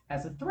wife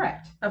as a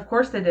threat. Of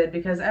course they did,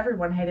 because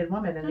everyone hated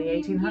women in the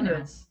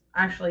 1800s.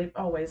 Actually,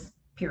 always.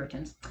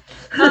 Puritans.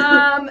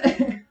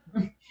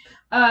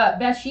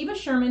 Bathsheba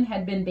Sherman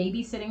had been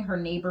babysitting her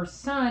neighbor's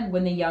son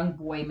when the young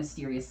boy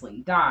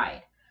mysteriously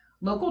died.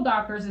 Local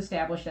doctors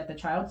established that the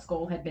child's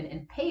skull had been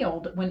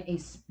impaled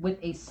with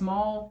a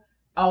small,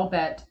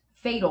 albeit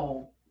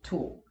fatal,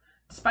 tool.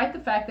 Despite the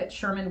fact that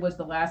Sherman was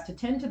the last to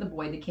tend to the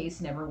boy, the case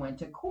never went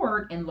to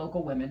court, and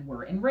local women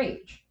were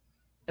enraged.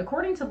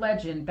 According to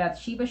legend,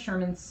 Bathsheba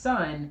Sherman's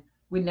son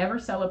would never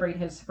celebrate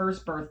his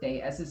first birthday,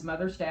 as his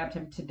mother stabbed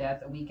him to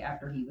death a week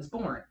after he was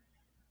born.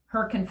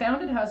 Her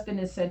confounded husband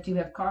is said to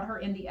have caught her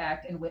in the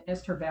act and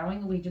witnessed her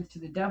vowing allegiance to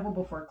the devil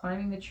before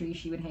climbing the tree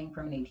she would hang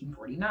from in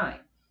 1849.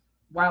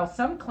 While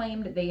some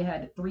claimed they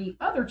had 3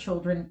 other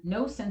children,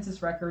 no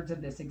census records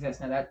of this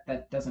exist. Now,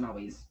 that doesn't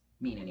always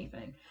mean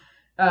anything.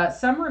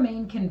 Some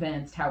remain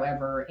convinced,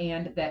 however,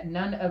 and that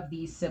none of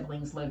these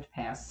siblings lived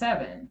past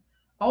 7.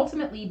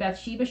 Ultimately,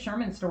 Bathsheba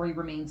Sherman's story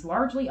remains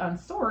largely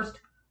unsourced,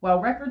 while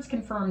records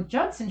confirm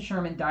Judson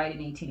Sherman died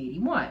in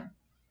 1881.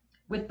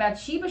 With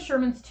Bathsheba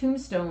Sherman's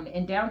tombstone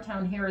in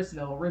downtown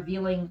Harrisville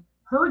revealing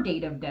her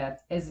date of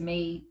death as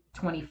May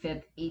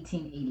 25th,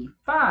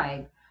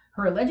 1885,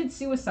 her alleged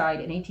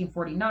suicide in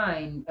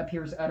 1849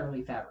 appears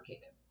utterly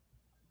fabricated.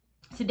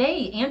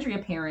 Today, Andrea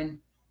Perron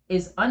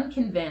is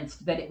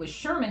unconvinced that it was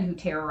Sherman who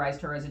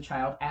terrorized her as a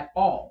child at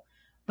all,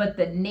 but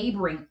the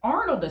neighboring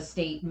Arnold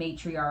estate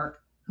matriarch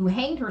who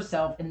hanged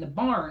herself in the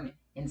barn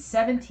in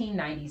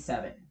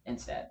 1797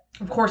 instead.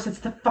 Of course, it's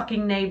the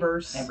fucking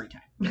neighbors. Every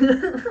time.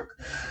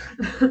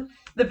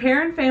 The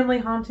Perron family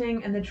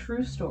haunting and the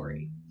true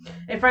story.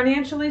 A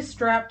financially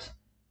strapped...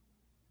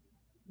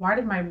 Why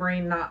did my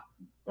brain not...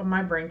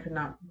 My brain could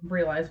not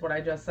realize what I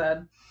just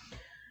said.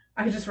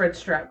 I just read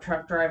strapped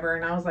truck driver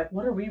and I was like,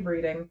 what are we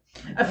reading?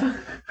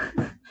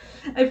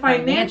 A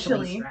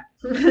financially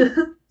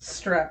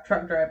strapped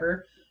truck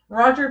driver.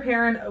 Roger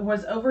Perron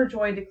was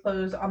overjoyed to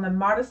close on the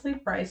modestly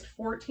priced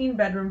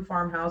 14-bedroom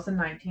farmhouse in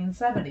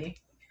 1970.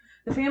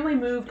 The family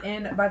moved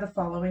in by the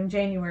following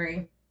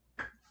January.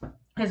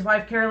 His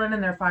wife Carolyn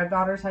and their 5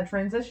 daughters had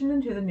transitioned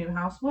into the new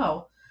house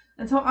well,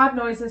 until odd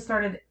noises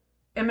started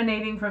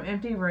emanating from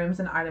empty rooms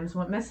and items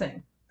went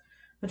missing.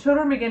 The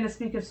children began to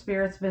speak of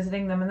spirits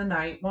visiting them in the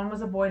night. One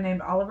was a boy named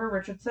Oliver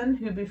Richardson,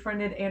 who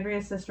befriended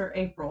Andrea's sister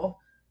April,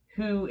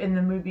 who in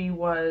the movie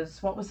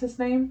was... What was his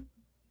name?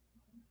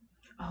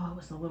 Oh, it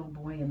was the little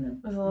boy in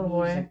the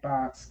music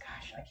box.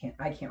 Gosh,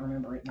 I can't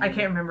remember it. I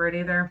can't remember it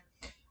either.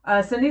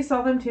 Cindy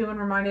saw them too and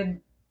reminded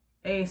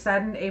a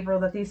saddened April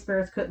that these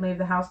spirits couldn't leave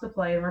the house to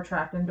play and were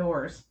trapped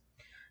indoors.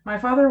 My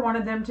father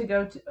wanted them to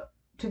go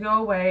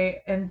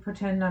away and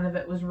pretend none of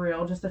it was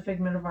real, just a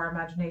figment of our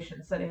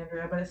imagination, said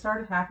Andrea, but it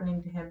started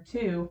happening to him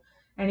too,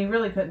 and he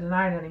really couldn't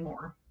deny it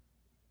anymore.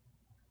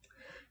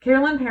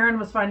 Carolyn Perron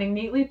was finding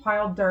neatly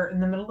piled dirt in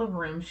the middle of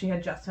rooms she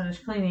had just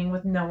finished cleaning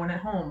with no one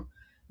at home.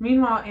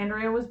 Meanwhile,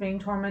 Andrea was being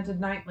tormented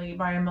nightly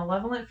by a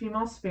malevolent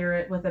female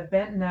spirit with a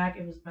bent neck.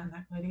 It was a bent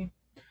neck lady.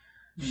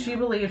 She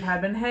believed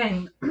had been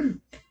hanged.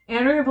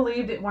 Andrea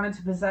believed it wanted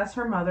to possess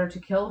her mother to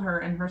kill her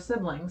and her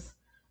siblings.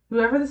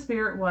 Whoever the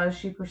spirit was,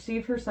 she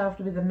perceived herself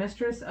to be the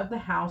mistress of the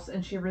house,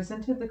 and she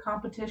resented the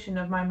competition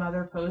of my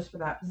mother posed for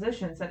that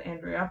position, said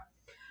Andrea.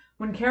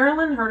 When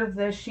Carolyn heard of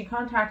this, she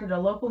contacted a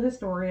local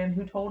historian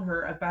who told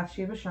her of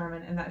Bathsheba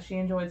Sherman and that she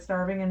enjoyed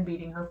starving and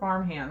beating her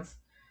farmhands.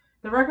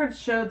 The records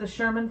showed the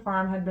Sherman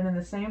farm had been in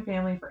the same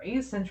family for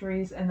 8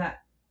 centuries and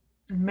that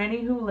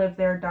many who lived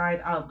there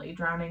died oddly,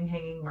 drowning,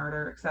 hanging,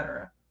 murder,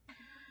 etc.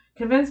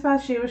 Convinced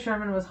Bathsheba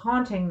Sherman was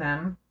haunting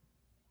them,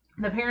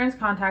 the parents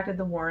contacted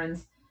the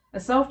Warrens. A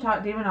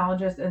self-taught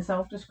demonologist and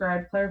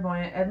self-described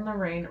clairvoyant, Ed and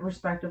Lorraine,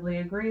 respectively,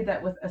 agreed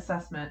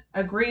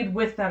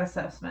with that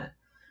assessment.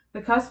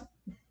 The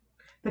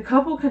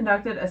couple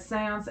conducted a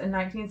seance in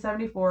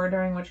 1974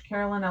 during which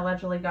Carolyn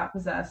allegedly got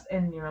possessed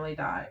and nearly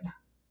died.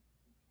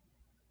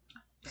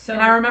 So,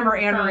 and I remember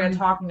Andrea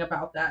talking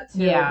about that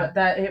too. Yeah, but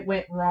that it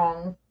went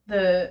wrong.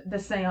 The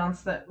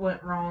seance that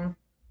went wrong.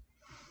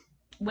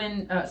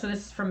 So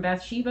this is from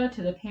Bathsheba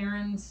to the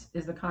Perrons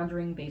is The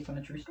Conjuring based on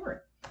a true story.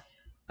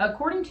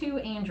 According to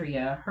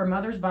Andrea, her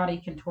mother's body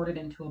contorted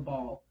into a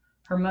ball.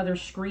 Her mother's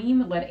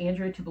scream led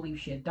Andrea to believe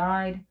she had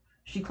died.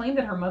 She claimed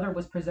that her mother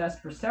was possessed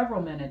for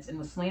several minutes and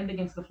was slammed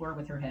against the floor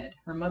with her head.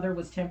 Her mother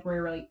was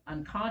temporarily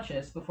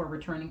unconscious before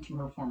returning to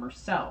her former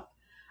self.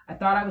 I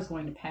thought I was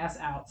going to pass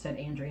out, said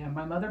Andrea.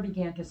 My mother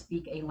began to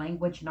speak a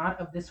language not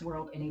of this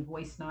world in a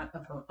voice not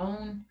of her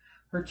own.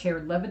 Her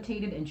chair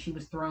levitated and she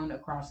was thrown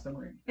across the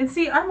room. And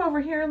see, I'm over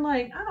here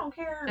like, I don't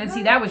care. And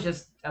see, that was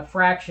just a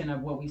fraction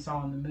of what we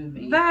saw in the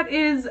movie. That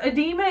is a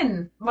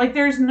demon. Like,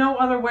 there's no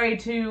other way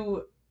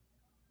to...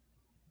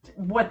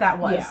 what that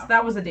was. Yeah.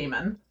 That was a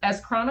demon.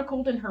 As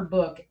chronicled in her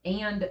book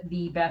and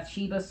the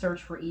Bathsheba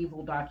Search for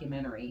Evil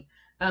documentary,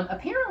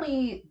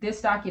 apparently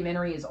this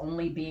documentary is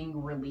only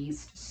being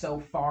released so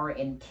far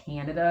in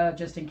Canada,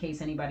 just in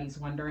case anybody's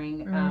wondering.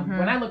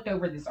 When I looked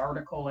over this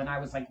article and I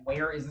was like,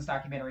 where is this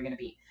documentary going to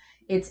be?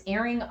 It's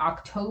airing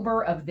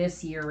October of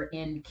this year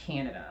in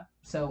Canada.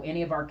 So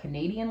any of our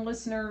Canadian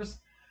listeners,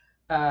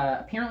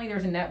 apparently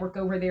there's a network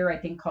over there, I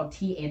think called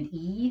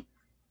T&E.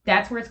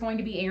 That's where it's going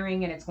to be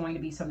airing, and it's going to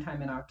be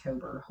sometime in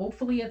October.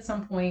 Hopefully at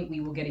some point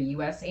we will get a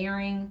U.S.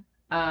 airing.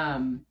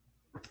 My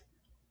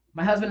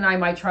husband and I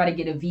might try to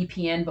get a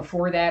VPN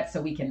before that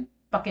so we can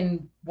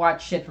fucking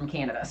watch shit from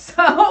Canada.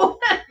 So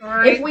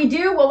right. If we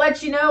do, we'll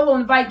let you know. We'll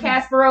invite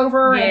Casper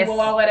over, and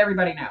we'll all let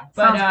everybody know.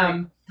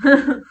 But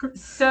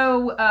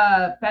so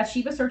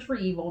Bathsheba Search for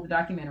Evil, the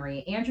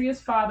documentary,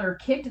 Andrea's father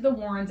kicked the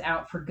Warrens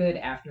out for good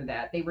after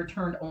that. They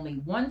returned only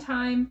one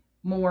time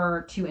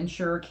more to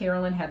ensure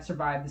Carolyn had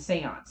survived the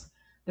seance.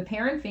 The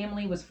Perron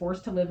family was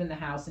forced to live in the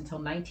house until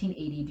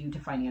 1980 due to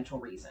financial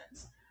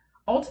reasons.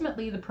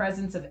 Ultimately, the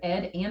presence of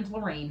Ed and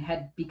Lorraine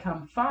had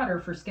become fodder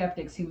for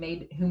skeptics who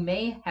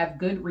may have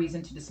good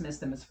reason to dismiss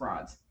them as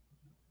frauds.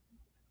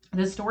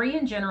 The story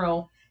in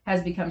general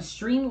has become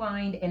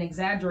streamlined and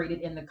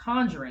exaggerated in The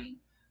Conjuring.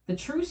 The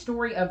true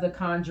story of The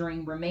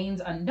Conjuring remains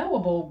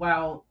unknowable,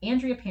 while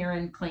Andrea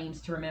Perron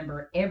claims to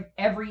remember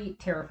every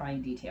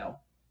terrifying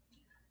detail.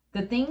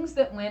 The things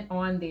that went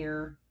on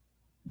there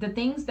the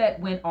things that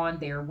went on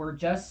there were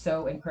just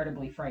so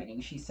incredibly frightening,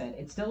 she said.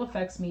 It still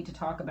affects me to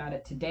talk about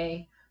it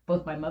today.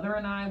 Both my mother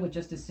and I would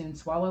just as soon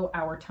swallow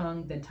our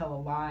tongue than tell a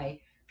lie.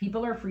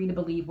 People are free to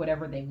believe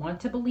whatever they want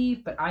to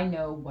believe, but I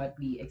know what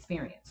we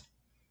experienced.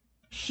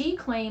 She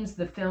claims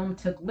the film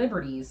took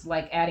liberties,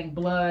 like adding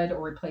blood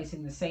or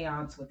replacing the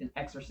seance with an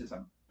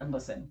exorcism. And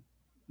listen,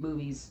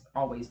 movies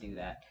always do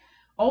that.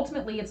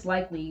 Ultimately, it's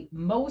likely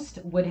most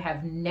would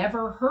have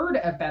never heard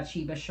of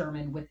Bathsheba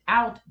Sherman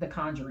without The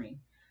Conjuring.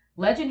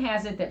 Legend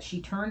has it that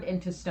she turned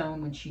into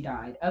stone when she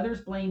died.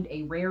 Others blamed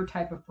a rare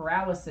type of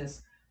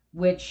paralysis,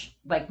 which,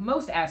 like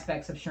most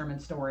aspects of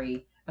Sherman's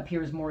story,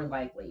 appears more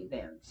likely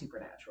than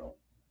supernatural.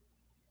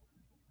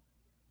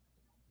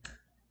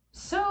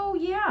 So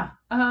yeah,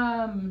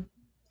 and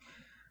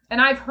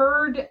I've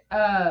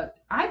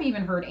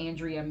even heard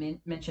Andrea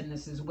mention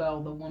this as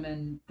well. The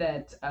woman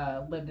that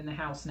lived in the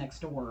house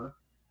next door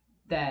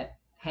that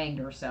hanged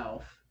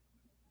herself.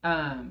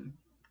 And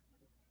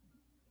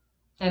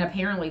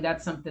apparently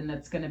that's something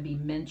that's going to be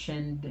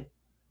mentioned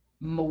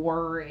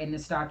more in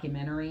this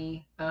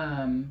documentary.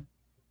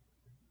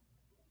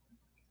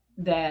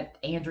 That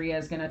Andrea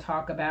is going to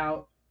talk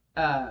about.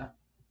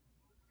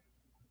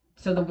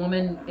 So the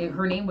woman,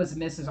 her name was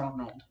Mrs.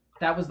 Arnold.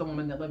 That was the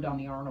woman that lived on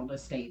the Arnold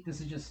estate. This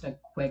is just a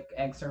quick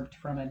excerpt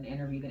from an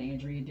interview that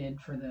Andrea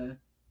did for the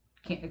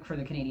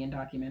Canadian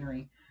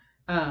documentary.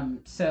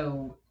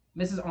 So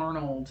Mrs.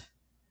 Arnold,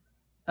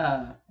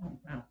 oh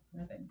wow,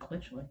 that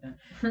glitch like that.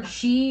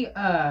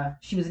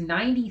 She was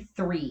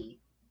 93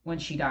 when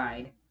she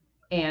died,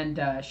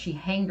 and she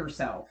hanged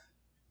herself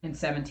in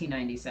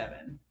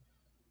 1797.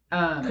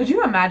 Could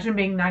you imagine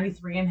being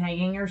 93 and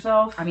hanging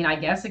yourself? I mean, I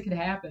guess it could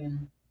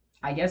happen.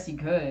 I guess you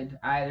could.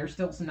 There's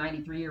still some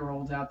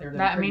 93-year-olds out there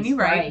that are pretty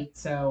right.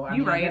 So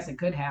I guess it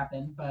could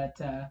happen.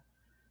 But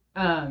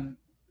and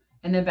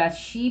then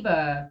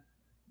Bathsheba,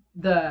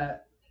 the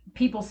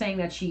people saying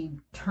that she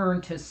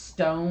turned to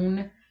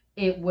stone,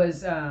 it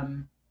was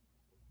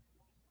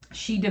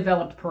she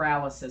developed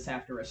paralysis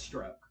after a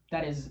stroke.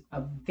 That is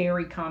a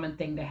very common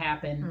thing to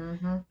happen.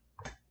 Mm-hmm.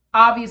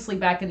 Obviously,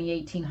 back in the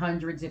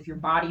 1800s, if your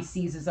body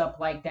seizes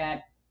up like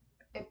that,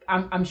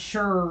 I'm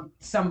sure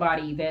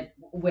somebody that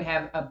would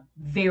have a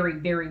very,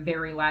 very,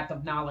 very lack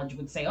of knowledge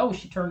would say, oh,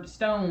 she turned to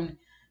stone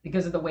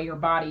because of the way her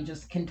body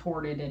just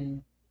contorted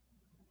and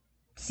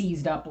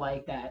seized up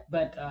like that.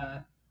 But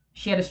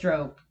she had a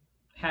stroke,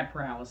 had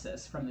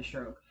paralysis from the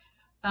stroke.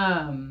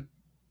 And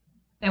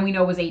we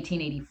know it was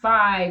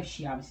 1885.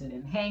 She obviously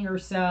didn't hang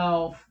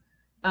herself.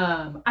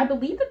 I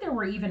believe that there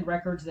were even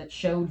records that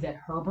showed that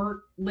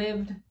Herbert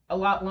lived a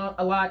lot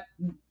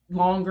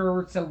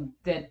longer, so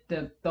that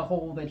the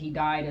whole that he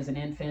died as an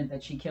infant,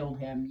 that she killed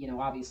him,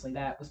 obviously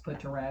that was put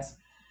to rest.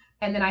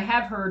 And then I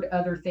have heard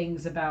other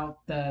things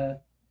about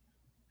that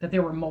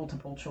there were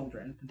multiple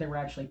children, that there were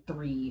actually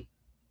 3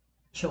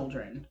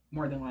 children,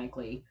 more than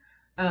likely.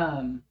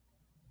 And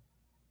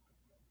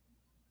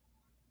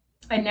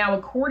now,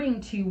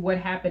 according to what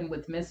happened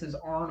with Mrs.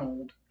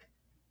 Arnold,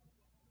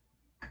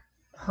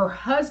 her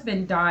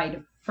husband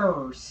died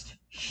first.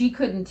 She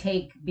couldn't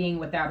take being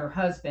without her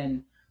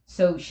husband,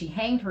 so she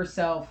hanged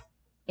herself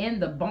in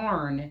the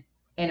barn,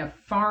 and a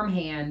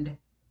farmhand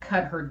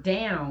cut her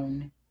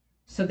down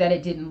so that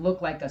it didn't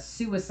look like a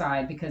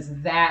suicide,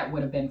 because that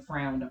would have been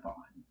frowned upon.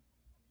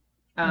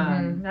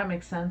 That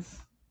makes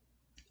sense.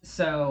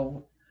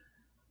 So,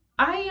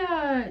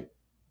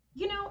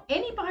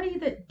 anybody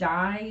that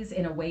dies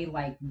in a way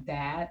like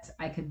that,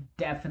 I could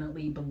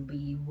definitely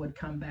believe would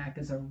come back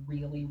as a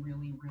really,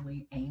 really,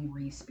 really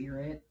angry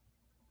spirit.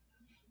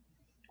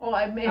 Well,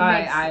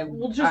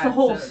 the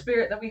whole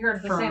spirit that we heard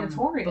at the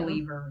sanatorium.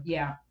 Believer,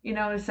 yeah.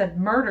 It said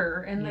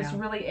murder in this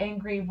really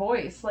angry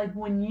voice. Like,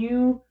 when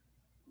you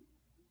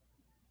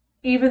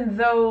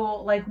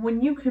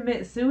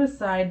commit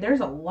suicide, there's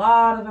a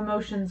lot of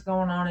emotions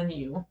going on in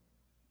you.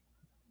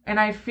 And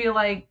I feel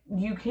like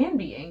you can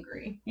be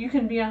angry. You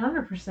can be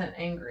 100%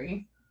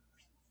 angry.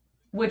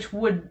 Which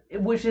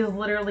is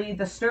literally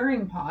the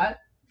stirring pot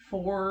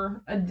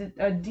for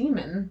a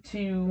demon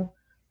to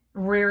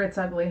rear its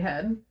ugly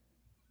head.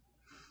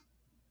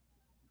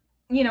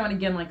 And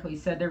again, like we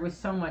said, there was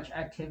so much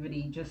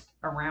activity just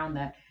around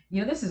that.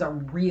 This is a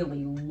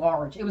really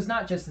large, it was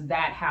not just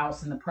that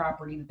house and the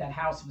property that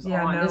house was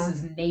on. No. This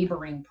is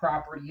neighboring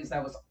properties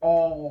that was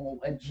all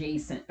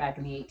adjacent back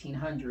in the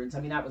 1800s.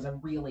 I mean, that was a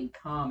really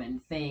common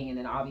thing. And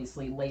then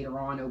obviously later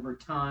on over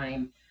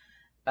time,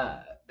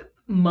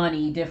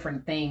 money,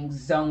 different things,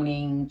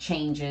 zoning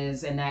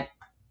changes, and that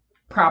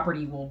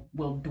property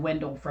will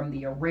dwindle from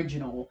the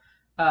original.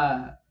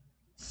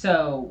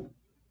 So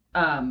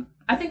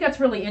I think that's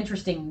really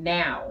interesting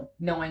now,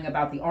 knowing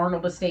about the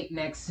Arnold estate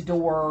next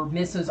door,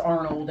 Mrs.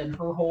 Arnold, and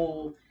her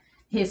whole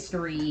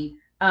history.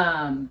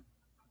 And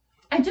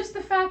just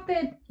the fact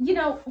that,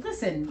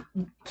 listen,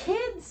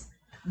 kids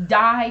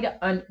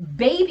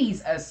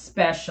babies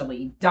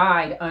especially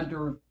died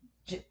under,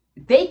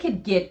 they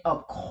could get a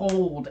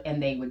cold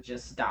and they would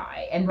just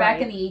die. And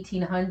back in the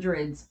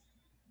 1800s,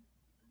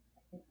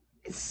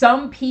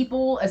 some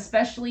people,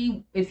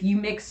 especially if you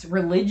mix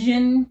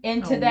religion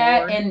into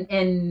that, Lord.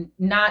 and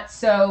not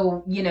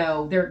so,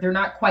 they're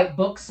not quite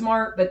book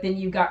smart, but then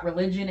you've got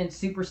religion and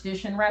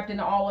superstition wrapped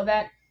into all of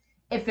that.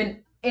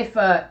 If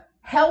a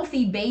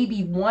healthy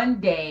baby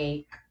one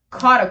day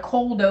caught a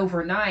cold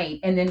overnight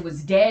and then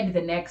was dead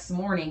the next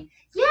morning,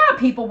 yeah,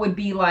 people would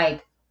be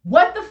like,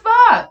 what the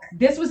fuck?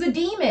 This was a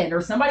demon,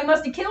 or somebody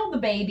must have killed the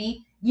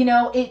baby.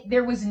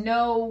 There was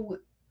no,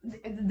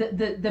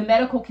 the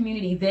medical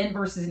community then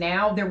versus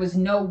now, there was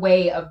no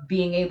way of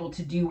being able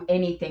to do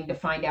anything to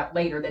find out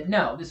later that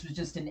no, this was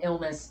just an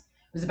illness,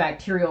 it was a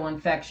bacterial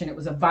infection, it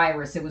was a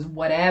virus, it was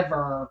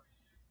whatever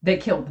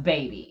that killed the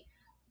baby.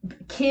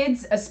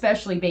 Kids,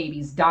 especially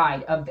babies,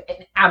 died out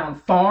on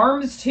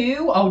farms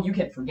too. Oh, you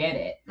can forget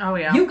it. Oh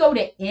yeah. You go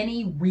to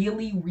any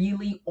really,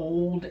 really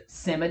old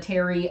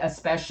cemetery,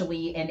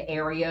 especially in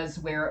areas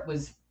where it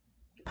was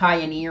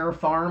pioneer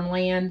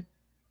farmland,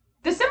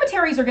 the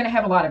cemeteries are going to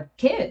have a lot of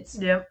kids.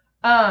 Yep.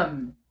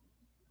 Cades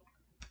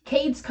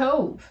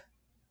Cove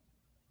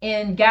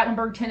in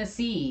Gatlinburg,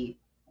 Tennessee.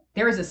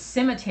 There is a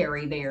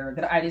cemetery there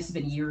that this has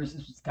been years.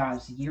 This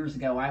was years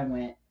ago. I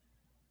went.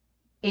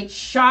 It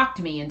shocked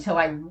me until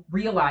I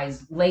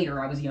realized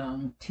later. I was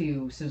young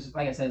too, so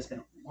like I said, it's been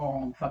a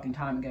long fucking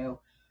time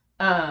ago.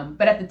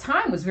 But at the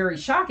time, it was very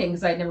shocking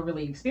because I'd never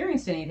really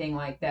experienced anything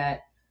like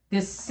that.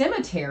 This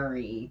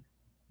cemetery,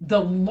 the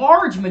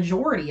large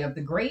majority of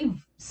the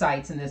grave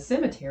sites in this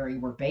cemetery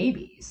were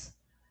babies.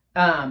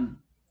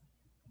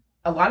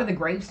 A lot of the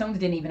gravestones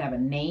didn't even have a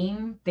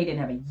name. They didn't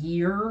have a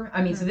year.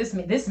 I mean, so this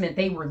meant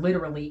they were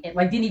literally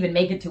didn't even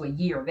make it to a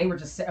year. They were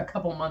just a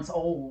couple months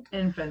old.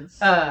 Infants.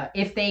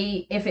 If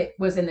it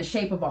was in the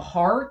shape of a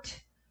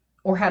heart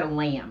or had a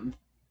lamb,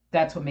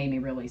 that's what made me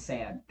really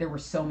sad. There were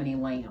so many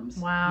lambs.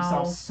 Wow. You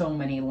saw so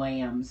many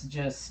lambs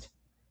just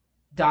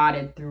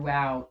dotted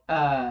throughout.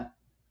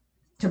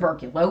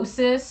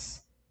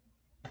 Tuberculosis.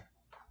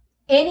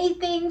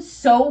 Anything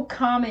so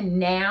common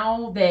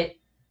now that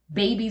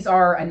babies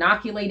are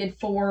inoculated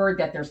for,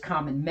 that there's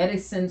common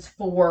medicines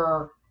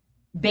for.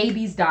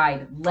 Babies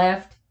died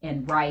left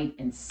and right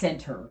and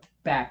center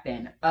back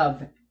then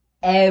of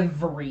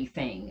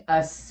everything,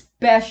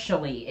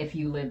 especially if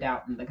you lived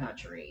out in the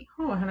country.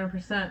 Oh,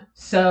 100%.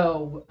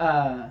 So,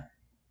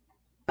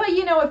 but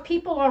if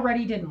people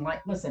already didn't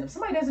listen, if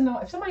somebody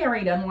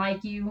already doesn't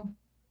like you,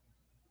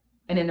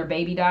 and then their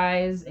baby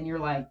dies, and you're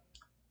like,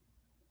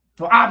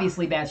 well,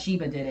 obviously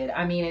Bathsheba did it.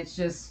 I mean, it's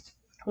just...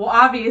 Well,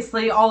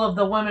 obviously, all of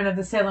the women of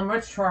the Salem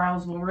witch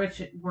trials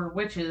were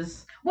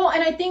witches. Well,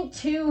 and I think,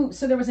 too,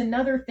 so there was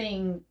another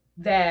thing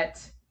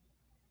that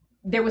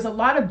there was a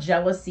lot of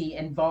jealousy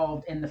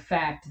involved in the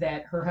fact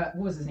that what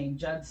was his name?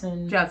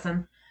 Judson?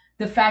 Judson.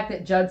 The fact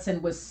that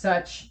Judson was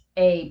such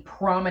a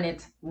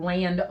prominent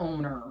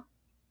landowner.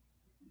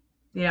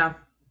 Yeah.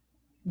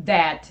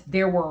 That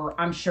there were,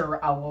 I'm sure,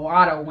 a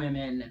lot of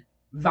women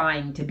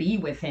vying to be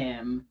with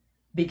him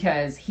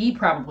because he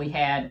probably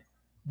had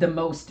the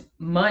most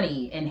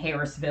money in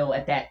Harrisville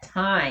at that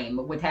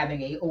time with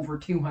having a over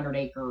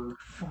 200-acre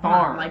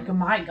farm. Like, oh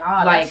my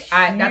God.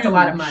 That's a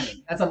lot of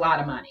money. That's a lot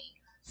of money.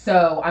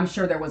 So I'm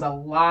sure there was a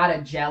lot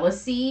of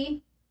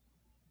jealousy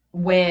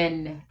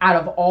when, out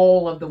of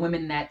all of the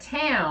women in that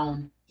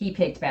town, he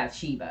picked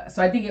Bathsheba.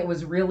 So I think it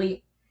was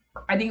really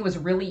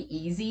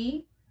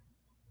easy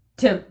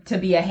to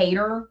be a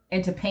hater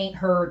and to paint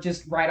her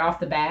just right off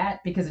the bat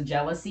because of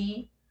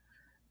jealousy.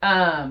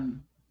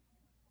 And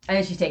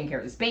then she's taking care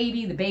of this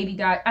baby. The baby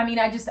died. I mean,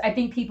 I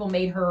think people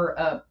made her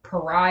a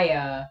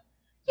pariah.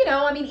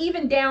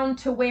 Even down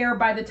to where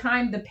by the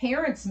time the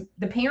parents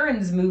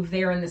moved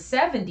there in the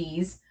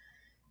 70s,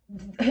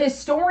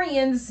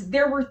 historians,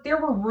 there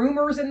were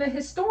rumors in the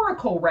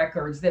historical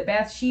records that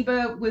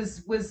Bathsheba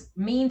was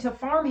mean to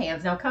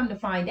farmhands. Now, come to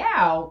find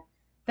out,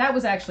 that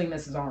was actually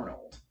Mrs.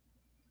 Arnold.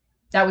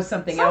 That was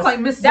something else. Like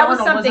Mrs.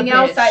 Arnold was a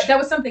bitch. That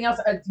was something else.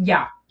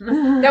 Yeah.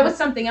 That was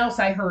something else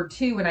I heard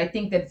too, and I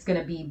think that's going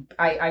to be.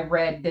 I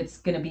read that's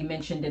going to be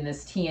mentioned in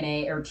this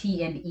TNA or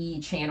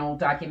T&E channel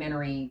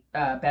documentary,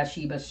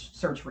 Bathsheba's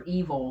Search for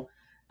Evil.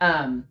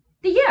 But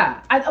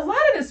yeah, a lot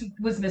of this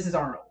was Mrs.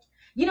 Arnold.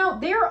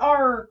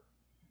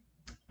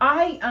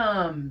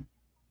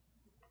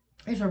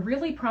 There's a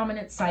really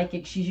prominent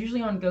psychic. She's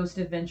usually on Ghost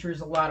Adventures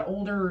a lot.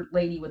 Older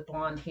lady with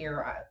blonde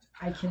hair.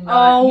 I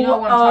cannot. You know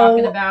what I'm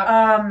talking about?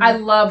 I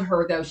love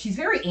her, though. She's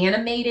very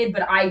animated,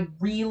 but I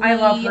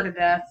love her to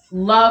death.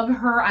 Love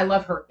her. I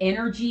love her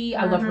energy.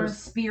 I love her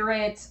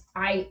spirit.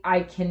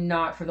 I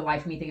cannot for the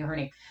life of me think of her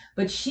name.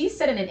 But she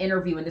said in an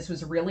interview, and this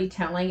was really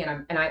telling,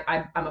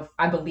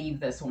 I believe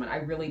this woman. I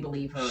really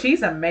believe her.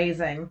 She's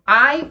amazing.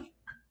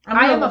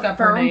 I am look a up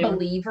her firm name.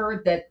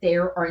 believer that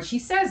there are, and she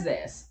says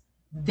this,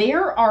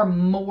 there are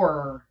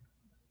more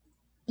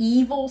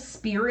evil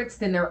spirits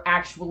than there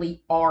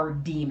actually are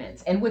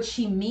demons. And what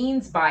she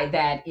means by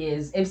that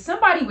is if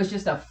somebody was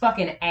just a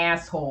fucking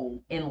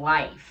asshole in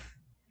life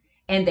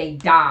and they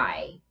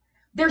die,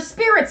 their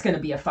spirit's gonna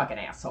be a fucking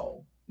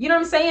asshole. You know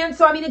what I'm saying?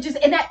 So I mean, it just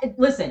and that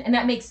listen, and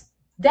that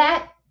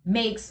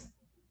makes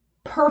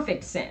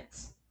perfect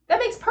sense. That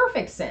makes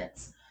perfect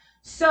sense.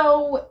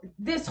 So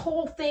this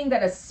whole thing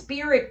that a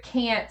spirit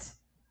can't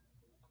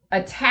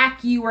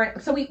attack you or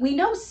so we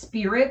know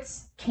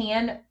spirits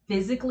can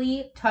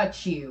physically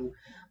touch you,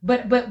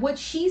 but what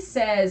she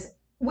says,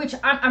 which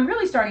I'm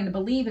really starting to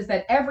believe, is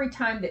that every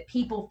time that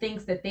people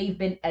thinks that they've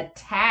been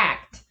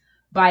attacked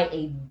by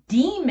a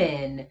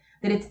demon,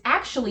 that it's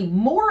actually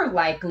more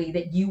likely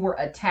that you were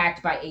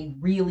attacked by a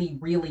really,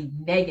 really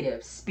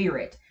negative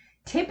spirit.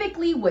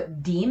 Typically,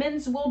 what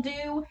demons will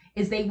do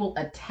is they will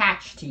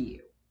attach to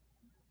you.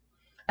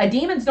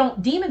 Demons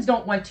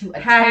don't want to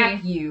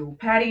attack you.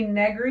 Patty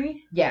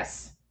Negri.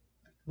 Yes.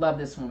 Love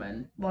this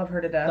woman. Love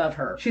her to death. Love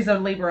her. She's a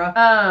Libra.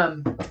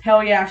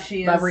 Hell yeah,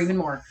 she is. Love her even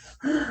more.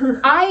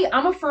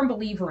 I'm a firm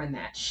believer in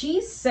that.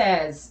 She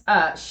says,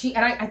 I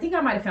think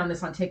I might have found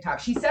this on TikTok.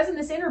 She says in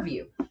this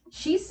interview,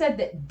 she said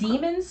that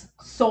demons'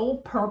 sole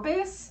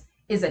purpose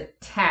is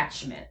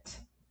attachment.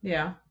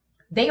 Yeah.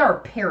 They are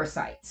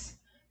parasites.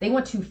 They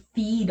want to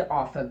feed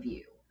off of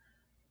you.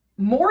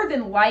 More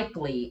than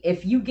likely,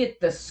 if you get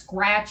the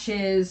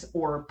scratches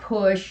or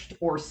pushed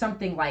or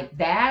something like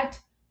that,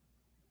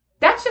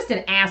 that's just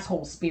an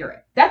asshole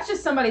spirit. That's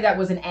just somebody that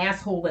was an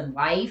asshole in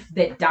life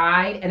that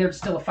died and they're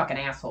still a fucking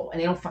asshole. And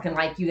they don't fucking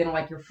like you. They don't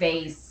like your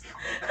face.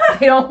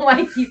 They don't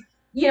like you.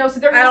 You know, so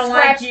they're going to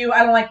scratch. I don't like you.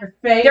 I don't like your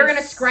face. They're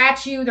going to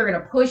scratch you. They're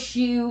going to push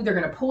you. They're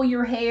going to pull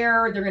your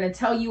hair. They're going to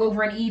tell you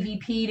over an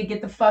EVP to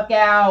get the fuck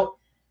out.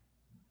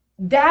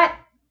 That...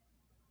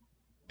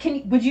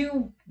 Would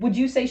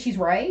you say she's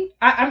right?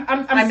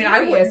 I'm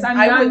serious.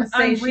 I wouldn't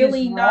say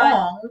she's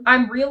wrong.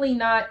 I'm really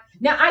not.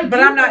 Now I'm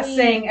not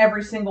saying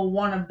every single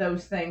one of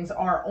those things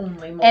are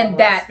only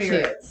malevolent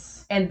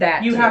spirits. And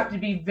that you have to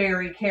be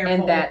very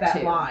careful with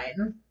that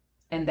line.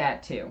 And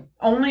that too.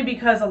 Only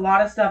because a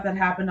lot of stuff that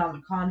happened on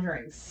the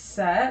Conjuring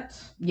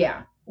set,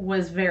 yeah,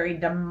 was very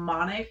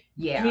demonic,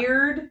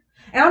 geared.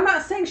 And I'm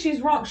not saying she's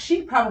wrong.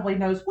 She probably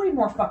knows way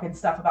more fucking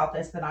stuff about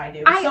this than I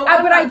do. I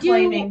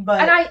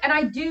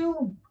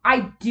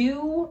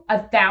do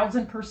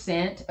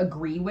 1,000%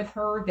 agree with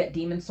her that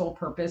demons' sole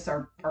purpose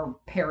are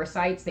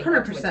parasites. They 100%.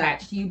 Want to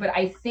attach to you. But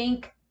I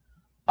think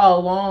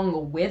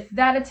along with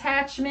that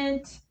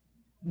attachment,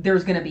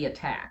 there's going to be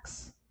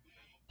attacks.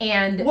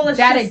 And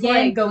that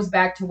again goes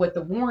back to what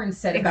the Warrens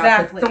said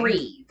about the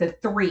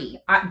three.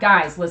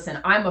 Guys,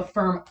 listen, I'm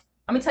going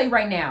to tell you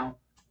right now,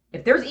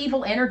 if there's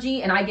evil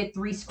energy and I get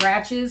 3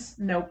 scratches,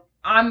 nope.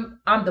 I'm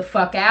the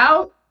fuck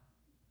out.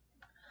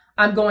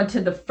 I'm going to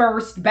the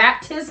first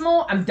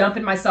baptismal. I'm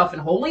dumping myself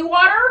in holy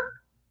water.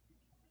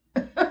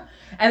 And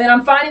then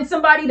I'm finding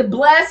somebody to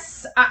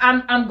bless.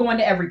 I'm going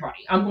to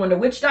everybody. I'm going to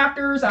witch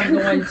doctors. I'm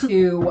going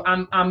to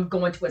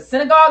a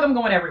synagogue. I'm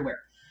going everywhere.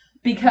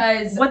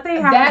 Because what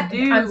they have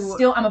to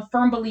do, I'm a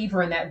firm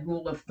believer in that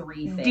rule of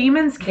 3 thing.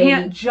 Demons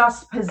can't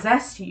just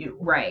possess you.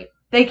 Right.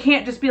 They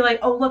can't just be like,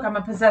 oh, look, I'm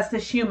going to possess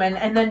this human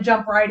and then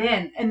jump right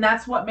in. And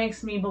that's what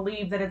makes me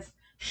believe that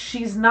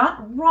she's not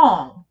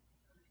wrong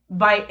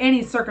by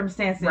any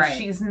circumstances. Right.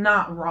 She's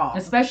not wrong.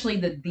 Especially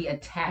the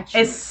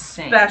attachment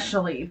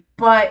Especially. thing.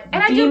 But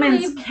and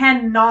demons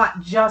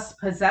cannot just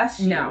possess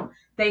you. No.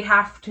 They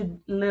have to,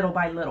 little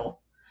by little.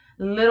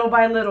 Little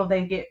by little,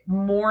 they get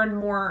more and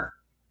more.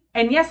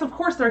 And yes, of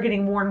course, they're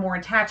getting more and more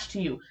attached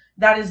to you.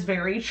 That is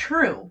very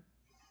true.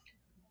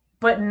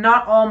 But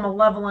not all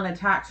malevolent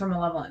attacks are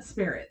malevolent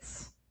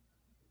spirits.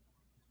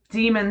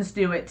 Demons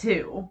do it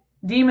too.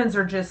 Demons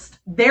are just,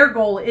 their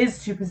goal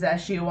is to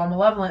possess you, while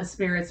malevolent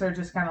spirits are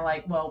just kind of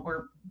like, well,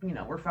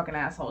 we're fucking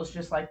assholes.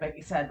 Just like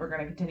Becky said, we're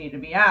going to continue to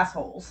be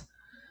assholes.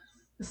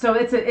 So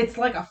it's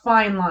like a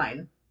fine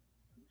line.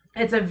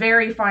 It's a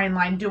very fine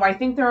line. Do I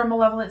think there are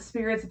malevolent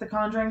spirits at the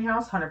Conjuring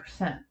house?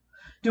 100%.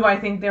 Do I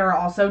think there are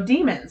also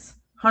demons?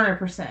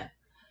 100%.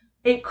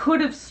 It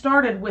could have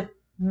started with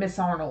Miss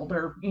Arnold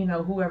or,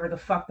 whoever the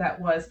fuck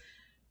that was,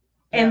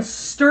 and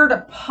stirred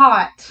a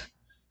pot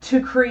to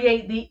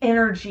create the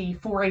energy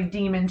for a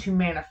demon to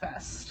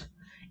manifest.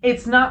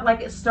 It's not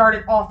like it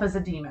started off as a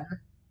demon.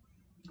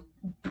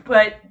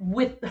 But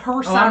with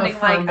her sounding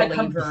like a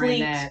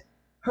complete,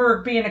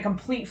 her being a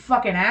complete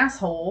fucking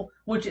asshole,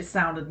 which it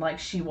sounded like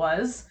she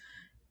was,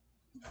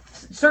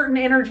 certain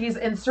energies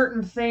and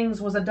certain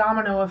things was a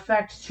domino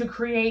effect to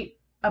create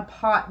a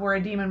pot where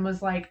a demon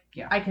was like,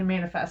 I can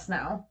manifest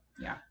now.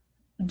 Yeah.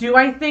 Do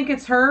I think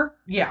it's her?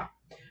 Yeah.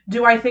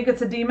 Do I think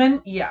it's a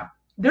demon? Yeah.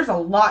 There's a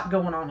lot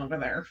going on over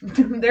there.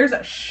 There's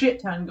a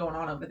shit ton going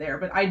on over there.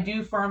 But I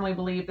do firmly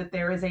believe that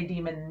there is a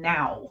demon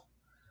now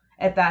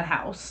at that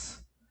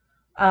house.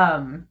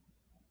 The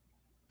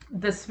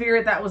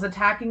spirit that was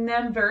attacking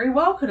them very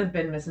well could have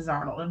been Mrs.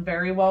 Arnold and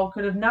very well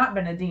could have not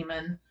been a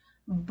demon.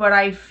 but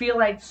I feel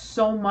like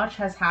so much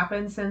has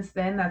happened since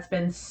then that's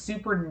been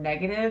super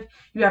negative.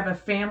 You have a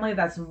family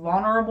that's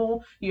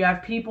vulnerable, you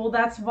have people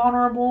that's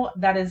vulnerable.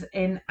 That is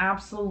an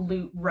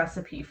absolute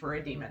recipe for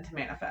a demon to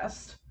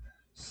manifest.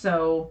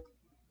 So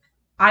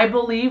I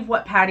believe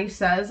what Patty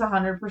says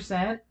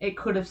 100%. It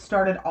could have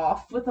started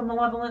off with a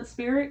malevolent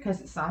spirit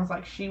because it sounds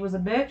like she was a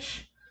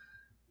bitch,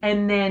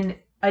 and then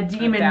a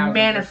demon 1,000%.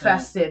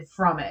 manifested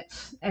from it,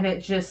 and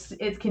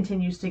it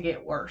continues to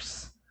get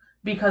worse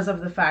because of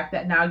the fact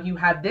that now you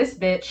have this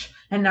bitch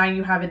and now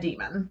you have a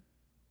demon.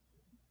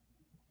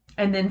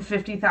 And then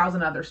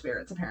 50,000 other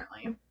spirits,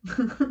 apparently.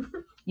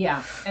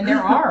 Yeah, and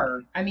there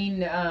are. I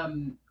mean,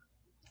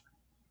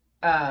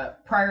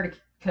 prior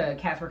to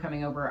Casper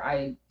coming over,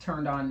 I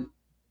turned on,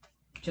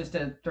 just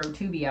to throw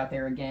Tubi out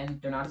there again.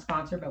 They're not a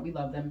sponsor, but we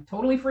love them.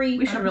 Totally free.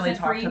 We should really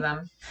talk free to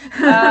them.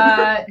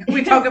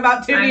 We talk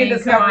about Tubi and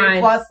Discovery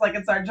Plus like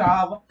it's our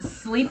job.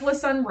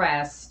 Sleepless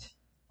Unrest.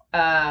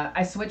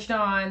 I switched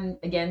on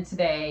again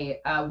today.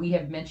 We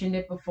have mentioned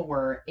it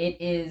before. It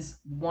is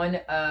one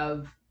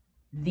of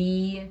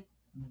the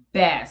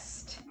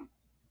best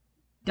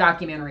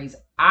documentaries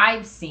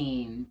I've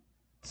seen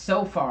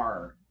so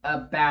far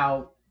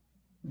about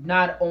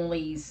not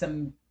only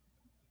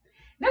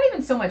not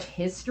even so much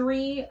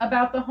history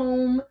about the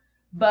home,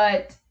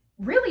 but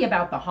really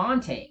about the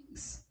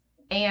hauntings.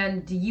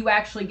 And you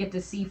actually get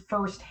to see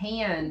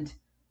firsthand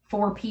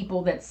for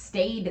people that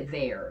stayed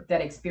there, that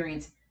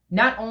experienced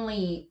not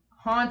only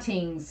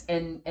hauntings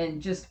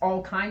and just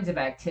all kinds of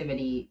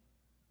activity.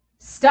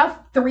 Stuff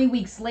 3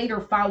 weeks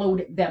later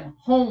followed them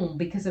home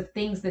because of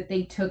things that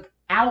they took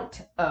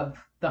out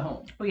of the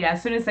home. Well, yeah,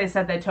 as soon as they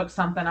said they took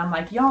something, I'm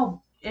like,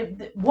 y'all,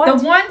 what?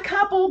 The one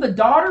couple, the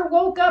daughter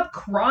woke up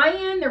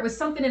crying. There was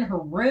something in her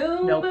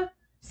room. Nope.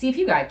 See, if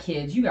you got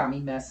kids, you got me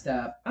messed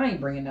up. I ain't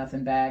bringing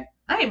nothing back.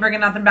 I ain't bringing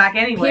nothing back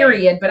anyway.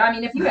 Period. But I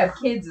mean, if you have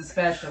kids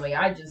especially,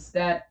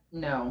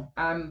 no.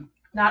 I'm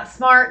not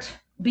smart.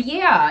 But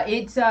yeah,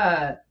 it's,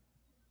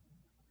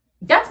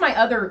 that's my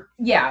other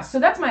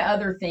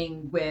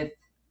thing with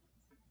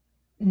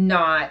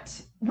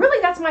not,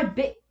 really that's my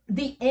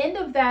the end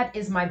of that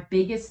is my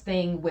biggest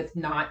thing with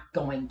not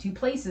going to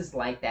places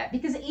like that.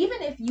 Because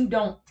even if you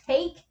don't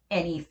take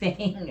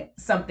anything,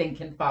 something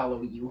can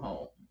follow you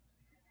home.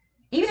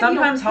 Even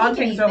sometimes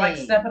hauntings are like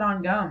stepping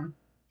on gum.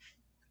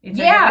 You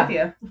take it with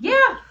you.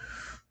 Yeah.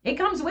 It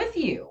comes with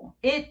you.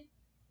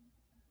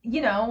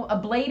 A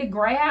blade of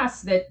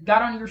grass that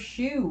got on your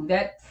shoe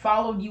that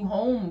followed you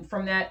home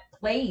from that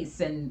place,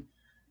 and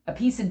a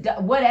piece of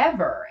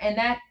whatever. And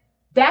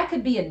that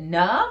could be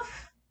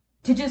enough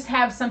to just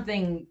have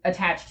something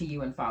attached to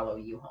you and follow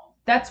you home.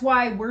 That's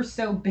why we're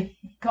so big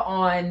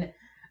on,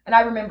 and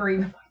I remember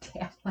even my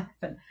dad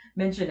laughing,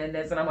 mentioning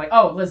this, and I'm like,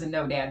 oh, listen,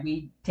 no, Dad,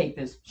 we take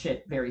this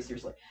shit very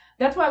seriously.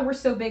 That's why we're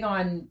so big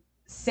on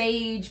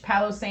sage,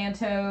 Palo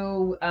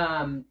Santo,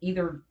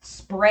 either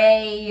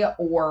spray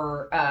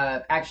or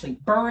actually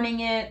burning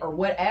it or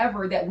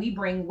whatever that we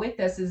bring with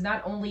us is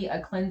not only a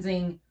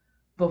cleansing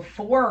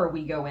before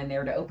we go in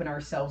there to open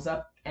ourselves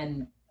up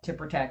and to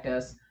protect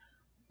us,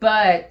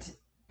 but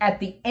at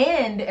the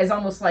end as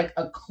almost like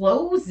a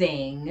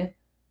closing,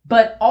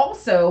 but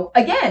also,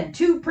 again,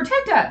 to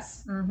protect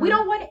us. Mm-hmm. We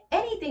don't want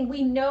anything.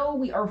 We know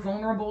we are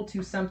vulnerable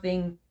to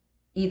something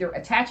either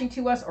attaching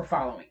to us or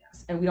following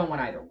us, and we don't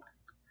want either one.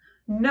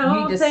 No,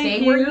 you need to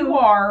stay where you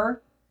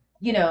are,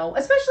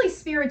 especially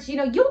spirits.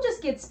 You'll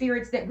just get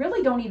spirits that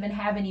really don't even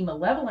have any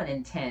malevolent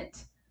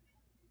intent.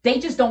 They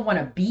just don't want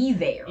to be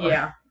there.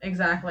 Yeah,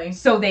 exactly.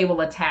 So they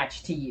will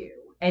attach to you.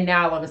 And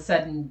now all of a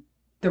sudden,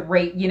 I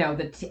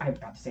was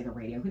about to say the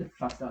radio. Who the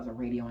fuck does a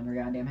radio in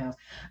their goddamn house?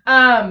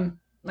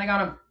 Like on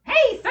them,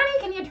 hey, Sonny,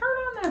 can you turn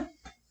on the...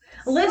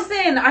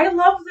 Listen, I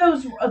love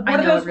those. What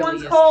are those really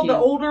ones called? Cute.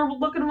 The older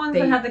looking ones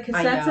that have the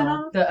cassettes in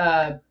them?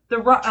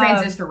 The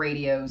transistor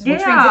radios. Yeah.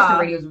 Well, transistor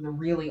radios were the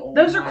really old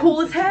Those are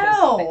cool as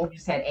hell.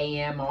 Just had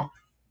AM on.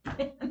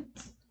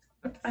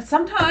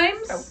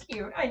 Sometimes. So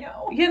cute, I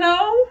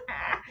know.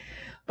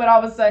 But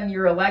all of a sudden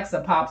your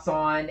Alexa pops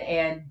on,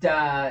 and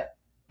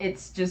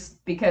it's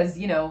just because,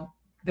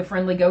 the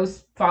friendly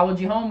ghost followed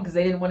you home because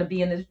they didn't want to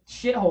be in the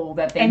shithole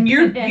that they... And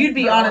you'd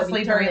be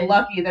honestly very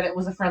lucky that it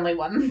was a friendly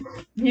one.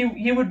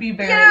 You would be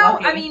very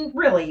lucky. I mean,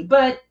 really.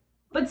 But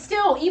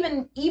still,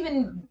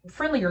 even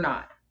friendly or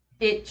not,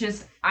 it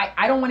just...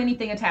 I don't want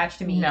anything attached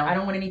to me. No. I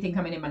don't want anything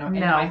coming in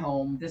my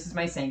home. This is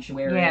my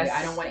sanctuary. Yes.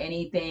 I don't want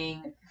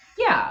anything...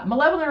 Yeah,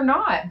 malevolent or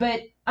not.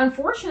 But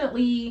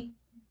unfortunately,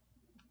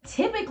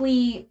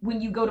 typically,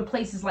 when you go to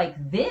places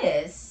like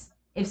this...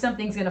 If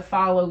something's going to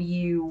follow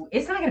you,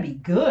 it's not going to be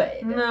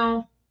good.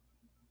 No.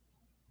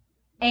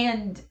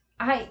 And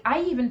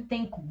I even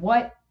think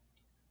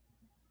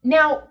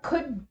now,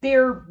 could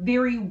there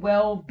very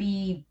well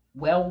be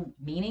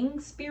well-meaning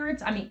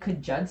spirits? I mean,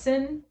 could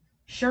Judson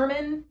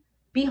Sherman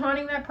be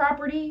haunting that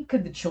property?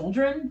 Could the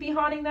children be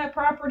haunting that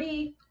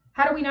property?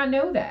 How do we not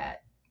know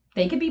that?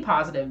 They could be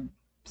positive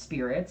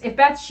spirits. If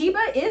Bathsheba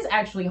is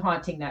actually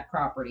haunting that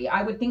property,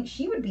 I would think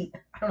she would be...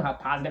 I don't know how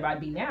positive I'd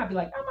be now. I'd be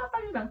like, oh,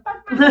 motherfucker, you done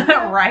fucked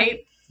my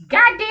right.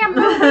 Goddamn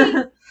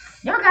movie.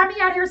 Y'all got me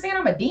out here saying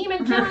I'm a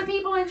demon killing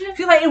people and shit.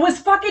 Feel like it was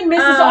fucking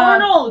Mrs.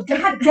 Arnold.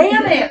 God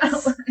damn it,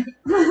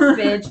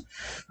 bitch.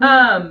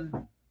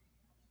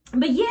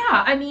 But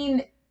yeah, I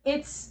mean,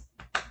 I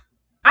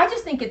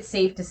just think it's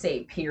safe to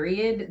say,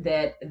 period,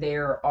 that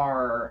there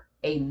are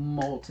a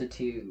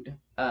multitude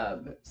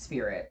of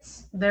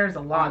spirits. There's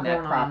a lot on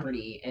that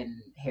property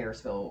in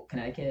Harrisville,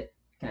 Connecticut,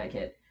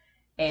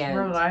 and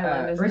Rhode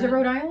Island. Or is it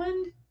Rhode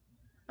Island?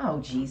 Oh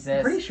Jesus!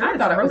 I'm pretty sure I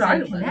thought it was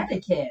Rhode in Island.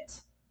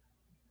 Connecticut.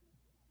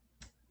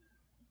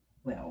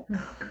 Well,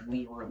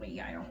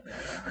 literally, I don't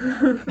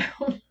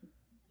know.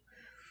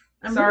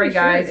 Sorry,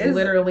 guys. You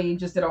literally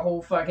just did a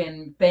whole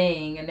fucking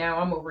thing, and now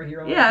I'm over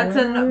here. Yeah, it's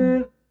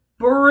in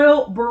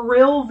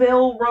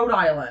Burrillville, Rhode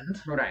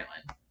Island. Rhode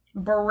Island.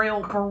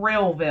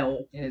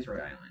 Burrillville. It is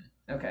Rhode Island.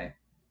 Okay.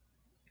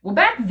 Well,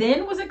 back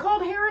then, was it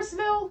called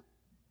Harrisville?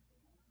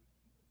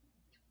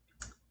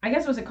 I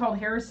guess, was it called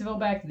Harrisville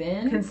back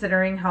then?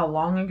 Considering how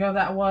long ago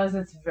that was,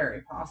 it's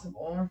very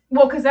possible.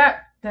 Well, because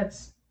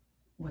that's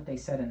what they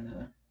said in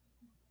the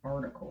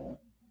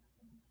article.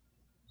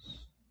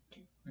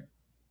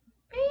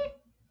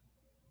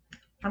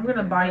 I'm going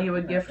to buy you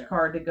a gift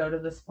card to go to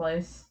this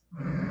place.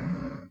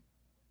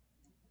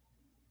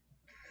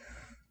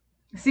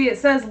 See, it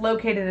says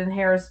located in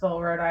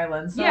Harrisville, Rhode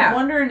Island. So I'm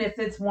wondering if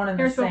it's one of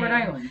the same. Harrisville, Rhode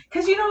Island.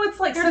 Because it's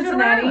like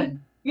Cincinnati.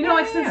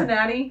 Like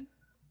Cincinnati?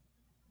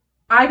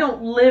 I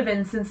don't live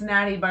in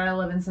Cincinnati, but I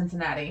live in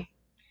Cincinnati.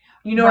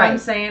 You know what I'm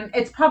saying?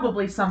 It's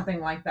probably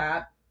something like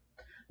that.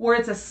 Where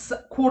it's a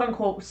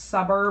quote-unquote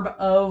suburb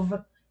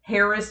of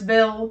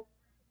Harrisville,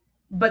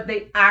 but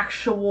the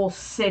actual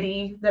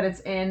city that it's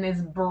in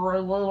is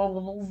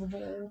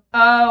Burrillville.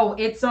 Oh,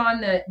 it's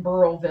on the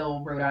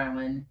Burrillville, Rhode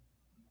Island.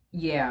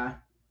 Yeah.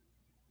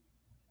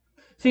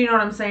 So you know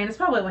what I'm saying? It's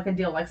probably like a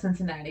deal like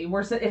Cincinnati,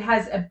 where it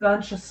has a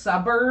bunch of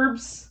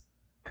suburbs.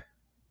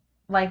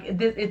 Like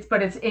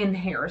but it's in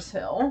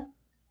Harrisville.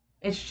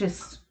 It's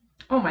just,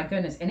 oh my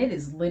goodness, and it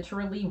is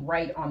literally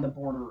right on the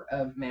border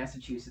of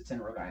Massachusetts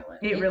and Rhode Island.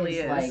 It really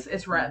is. Like,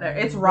 it's right there.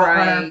 It's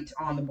right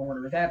on the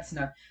border. That's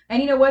not.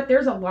 And you know what?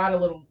 There's a lot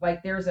of little,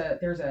 like there's a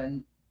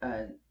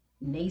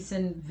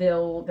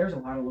Nasonville. There's a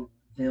lot of little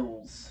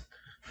vills.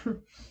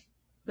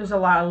 There's a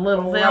lot of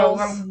little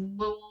vills.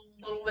 Little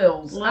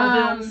vills. Little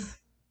vills.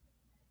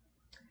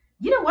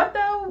 You know what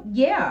though?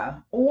 Yeah.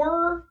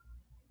 Or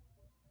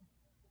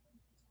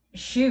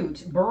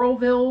shoot,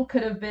 Burrillville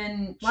could have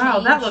been changed.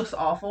 Wow, that looks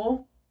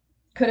awful.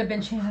 Could have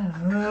been changed.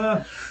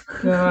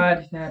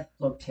 God, that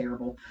looked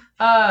terrible.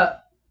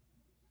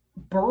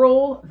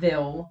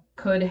 Burrillville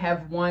could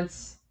have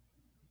once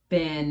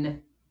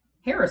been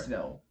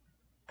Harrisville,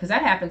 because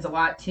that happens a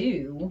lot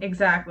too.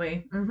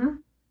 Exactly. Mm-hmm.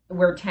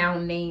 Where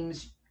town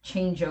names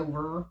change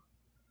over.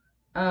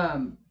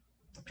 I'm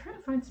trying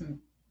to find some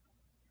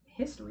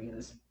history of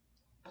this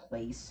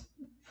place.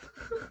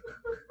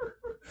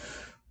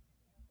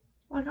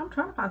 Like, I'm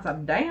trying to find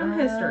some damn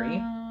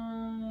history.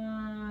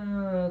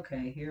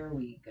 Okay, here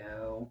we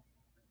go.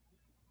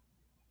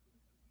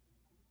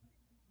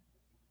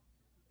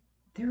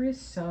 There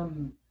is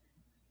some.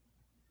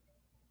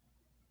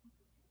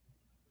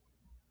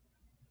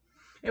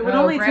 It would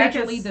only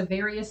gradually the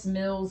various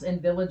mills and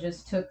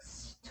villages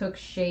took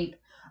shape.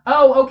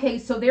 Oh, okay.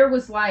 So there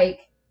was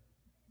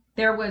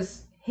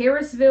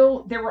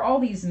Harrisville. There were all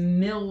these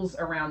mills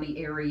around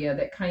the area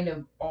that kind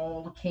of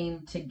all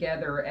came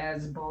together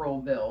as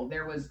Burrillville.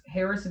 There was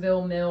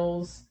Harrisville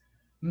Mills,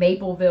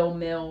 Mapleville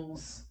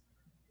Mills,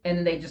 and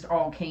then they just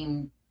all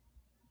came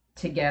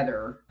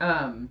together.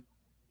 Oh,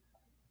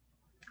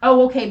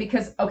 okay,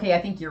 because I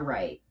think you're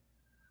right.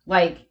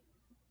 Like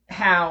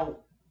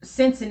how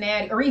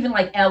Cincinnati or even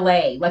like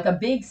LA, like a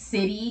big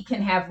city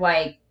can have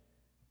like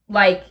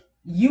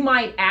you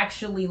might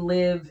actually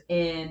live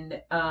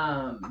in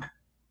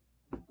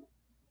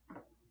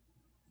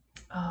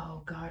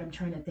oh God, I'm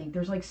trying to think.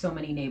 There's like so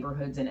many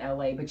neighborhoods in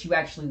LA, but you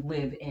actually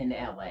live in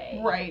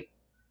LA. Right.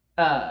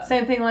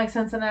 Same thing like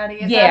Cincinnati.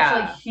 It's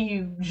actually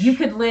huge. You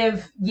could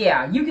live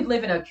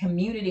in a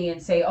community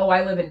and say, oh,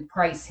 I live in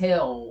Price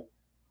Hill.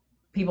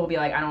 People will be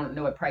like, I don't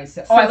know what Price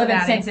Hill. Oh, I live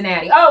in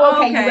Cincinnati. Oh,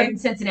 okay. You live in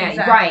Cincinnati.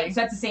 Exactly. Right.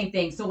 So that's the same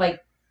thing. So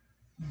like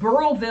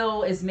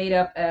Burrillville is made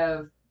up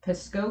of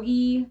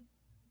Muskogee,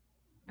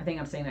 I think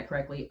I'm saying that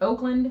correctly,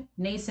 Oakland,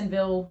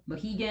 Nasonville,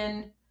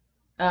 Mohegan,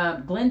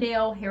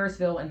 Glendale,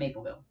 Harrisville, and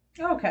Mapleville.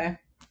 Okay.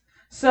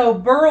 So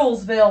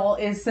Burrillsville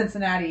is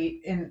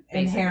Cincinnati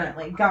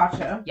inherently.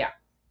 Gotcha. Yeah.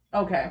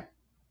 Okay.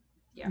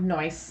 Yeah.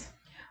 Nice.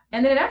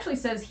 And then it actually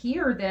says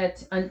here that,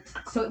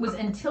 so it was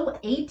until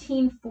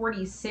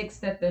 1846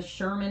 that the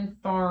Sherman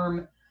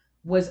farm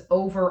was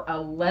over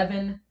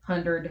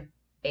 1,100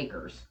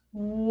 acres.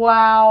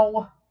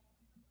 Wow.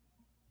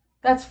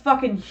 That's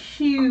fucking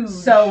huge.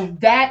 So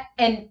that,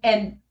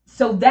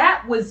 so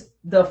that was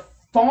the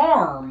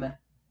farm.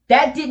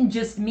 That didn't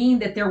just mean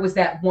that there was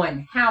that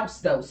one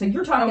house, though. So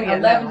you're talking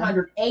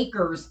 1,100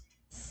 acres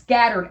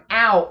scattered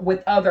out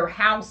with other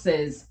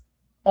houses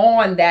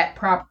on that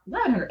property.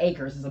 1,100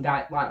 acres is a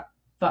lot of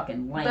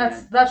fucking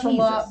land. That's a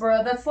lot,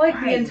 bro. That's like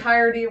the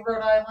entirety of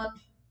Rhode Island.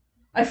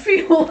 I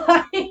feel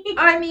like.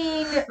 I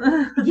mean,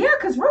 yeah,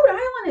 because Rhode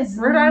Island is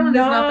not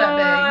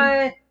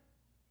that big.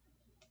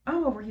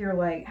 I'm over here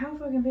like, how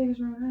fucking big is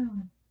Rhode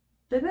Island?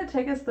 Didn't it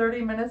take us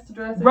 30 minutes to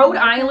drive? Rhode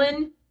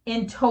Island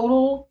in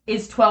total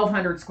is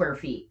 1,200 square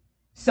feet.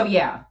 So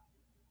yeah.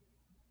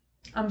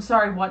 I'm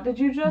sorry, what did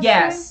you just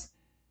say?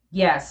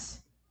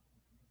 Yes.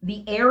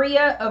 The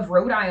area of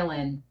Rhode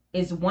Island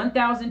is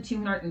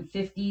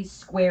 1,250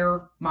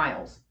 square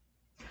miles.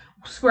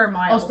 Square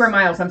miles. Oh, square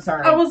miles. I'm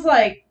sorry. I was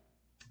like,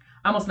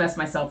 I almost messed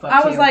myself up.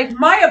 I was like,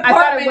 my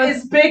apartment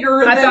is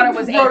bigger than thought it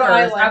was Rhode acres.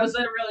 Island. I was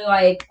literally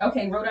like,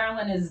 okay, Rhode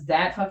Island is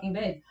that fucking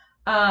big.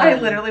 I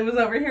literally was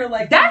over here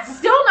like, that's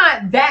still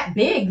not that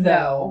big though.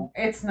 No,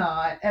 it's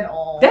not at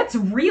all. That's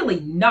really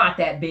not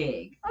that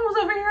big. I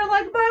was over here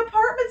like, my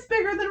apartment's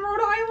bigger than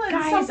Rhode Island.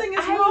 Guys, something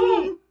is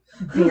wrong.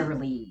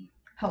 Barely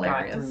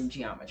Hilarious. got through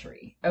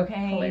geometry.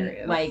 Okay,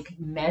 Hilarious. Like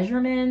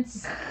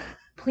measurements.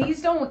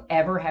 Please don't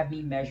ever have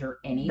me measure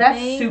anything.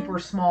 That's super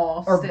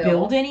small. Or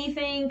build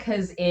anything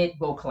because it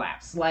will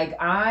collapse. Like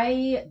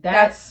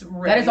that's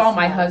really that is all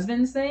small. my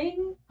husband's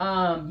thing.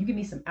 You give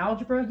me some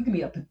algebra, you give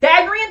me a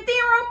Pythagorean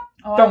theorem,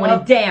 Oh, throwing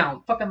it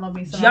down. Fucking love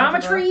me some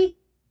Geometry, algebra.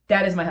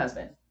 that is my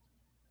husband.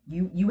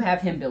 You have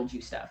him build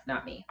you stuff,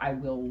 not me. I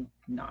will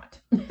not.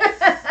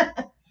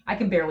 I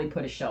can barely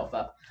put a shelf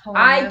up.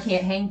 Hilarious. I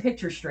can't hang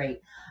pictures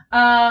straight.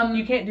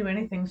 You can't do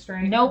anything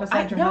straight. Nope.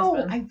 Besides your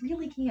husband. I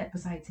really can't.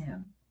 Besides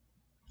him,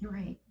 you're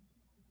right.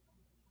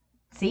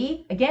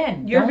 See,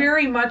 again, You're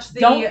very much the.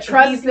 don't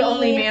trust he's the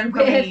only me man for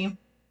with- me.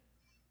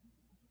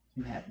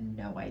 You have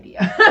no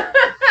idea.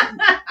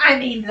 I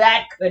mean,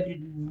 that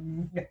could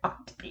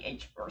not be a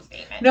true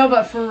statement. No,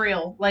 but for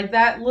real, like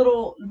that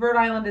little Rhode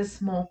Island is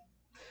small.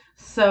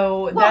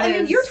 So Well, that and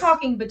then is- you're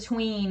talking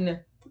between,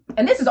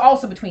 and this is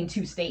also between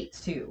two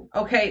states too.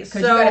 Okay, so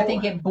Because you got to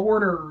think it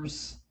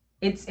borders.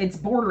 It's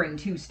bordering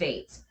two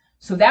states.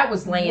 So that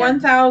was land.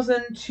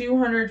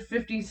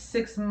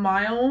 1,256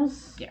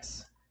 miles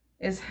Yes.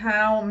 is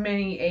how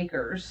many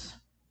acres?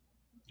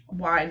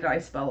 Why did I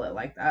spell it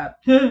like that?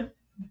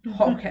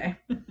 Okay.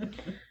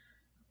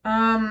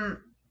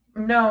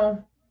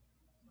 No.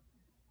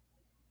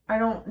 I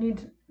don't need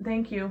to.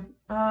 Thank you.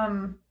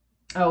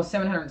 Oh,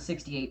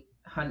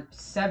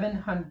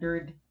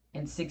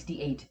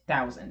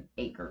 768,000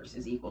 acres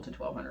is equal to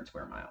 1,200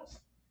 square miles.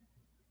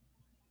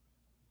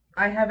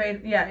 I have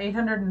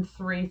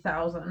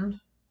 803,000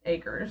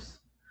 acres.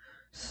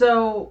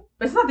 So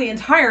it's not the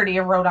entirety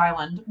of Rhode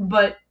Island,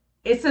 but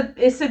it's a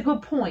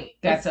good point.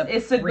 That's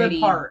it's a a pretty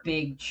good part.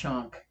 big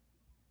chunk.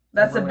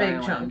 That's a Rhode big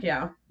Island. chunk,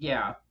 yeah.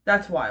 Yeah.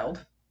 That's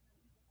wild.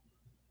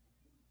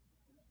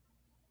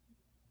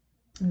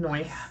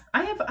 Nice.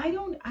 I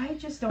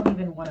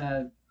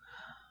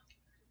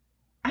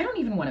don't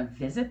even want to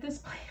visit this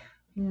place.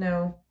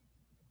 No.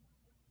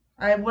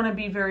 I want to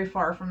be very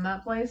far from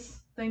that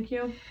place. Thank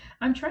you.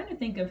 I'm trying to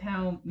think of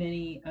how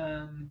many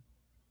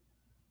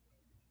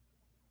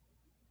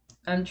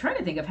I'm trying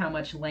to think of how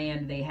much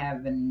land they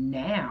have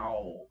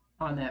now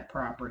on that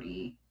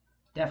property.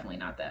 Definitely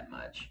not that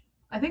much.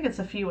 I think it's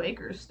a few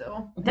acres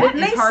still. That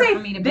is hard for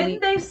me to believe.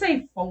 Didn't they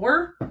say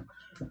 4?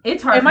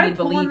 It's hard Am for me I to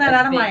believe pulling that that's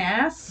out of big. my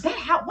ass? That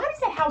house, why does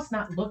that house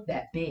not look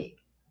that big?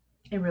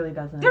 It really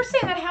doesn't. They're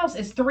saying that house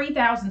is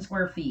 3,000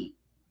 square feet.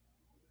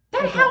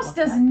 That It don't house look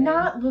does that big.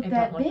 not look It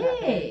that don't look that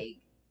big. big.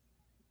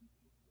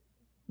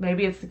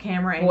 Maybe it's the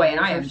camera Boy, angles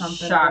and I or am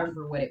something. shocked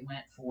for what it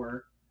went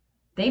for.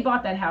 They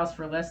bought that house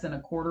for less than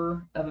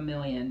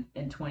 $250,000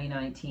 in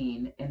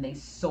 2019, and they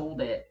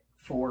sold it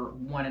for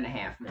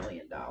 $1.5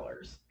 million.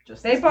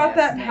 Just They this bought past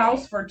that May.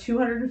 house for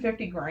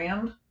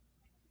 $250,000.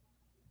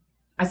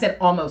 I said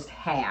almost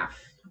half.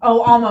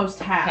 Oh, almost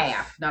half.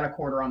 Half, not a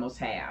quarter, almost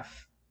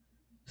half.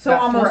 So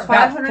almost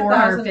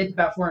 $500,000.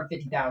 About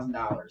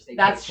 $450,000.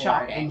 That's for it,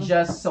 shocking. and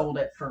just sold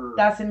it for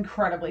That's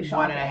incredibly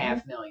shocking.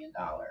 $1.5 million.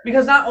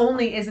 Because not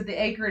only is it the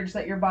acreage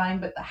that you're buying,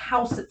 but the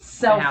house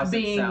itself The house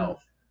being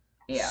itself.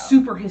 Yeah.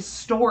 super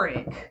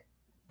historic.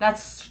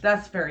 That's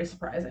very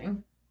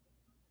surprising.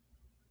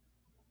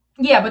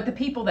 Yeah, but the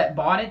people that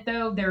bought it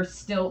though,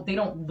 they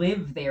don't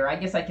live there. I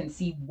guess I can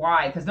see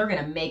why, because they're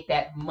gonna make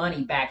that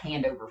money back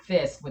hand over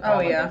fist with all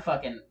of the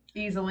fucking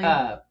Easily.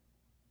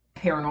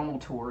 paranormal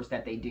tours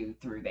that they do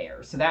through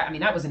there. So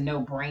that was a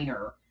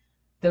no-brainer.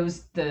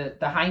 Those the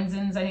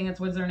Heinzens, I think that's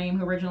what's their name,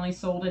 who originally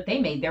sold it.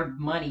 They made their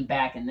money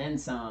back and then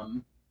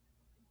some.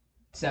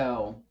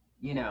 So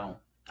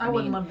I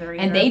wouldn't live there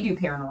either. and they do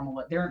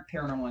paranormal. They're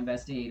paranormal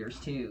investigators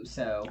too.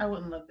 So I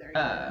wouldn't live there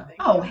either.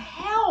 oh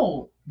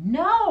hell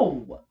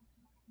no.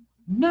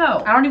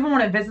 No. I don't even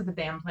want to visit the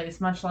damn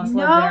place, much less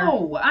live there.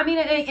 No. I mean,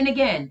 and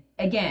again,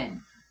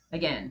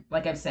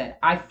 like I've said,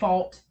 I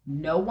fault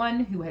no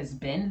one who has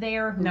been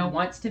there, who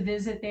wants to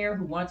visit there,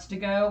 who wants to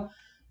go.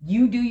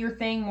 You do your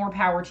thing, more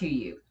power to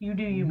you. You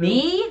do you.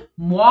 Me?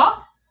 Moi?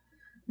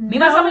 Me,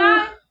 myself, and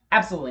I?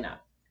 Absolutely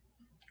not.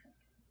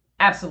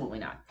 Absolutely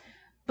not.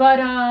 But,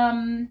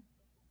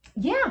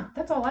 yeah,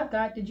 that's all I've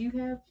got. Did you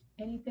have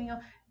anything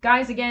else?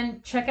 Guys,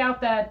 again, check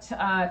out that,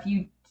 if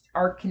you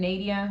are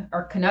Canadian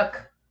or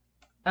Canuck,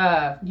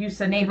 You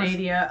said Neighbors.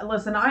 Canada.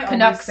 Listen, I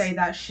Canucks. always say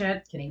that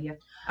shit. Canada.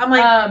 I'm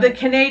like, the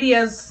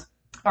Canadians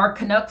are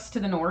Canucks to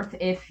the north.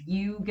 If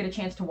you get a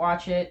chance to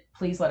watch it,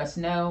 please let us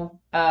know.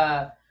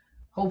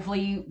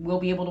 Hopefully we'll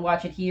be able to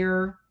watch it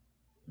here.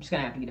 I'm just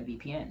gonna have to get a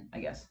VPN, I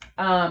guess.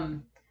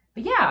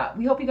 But yeah,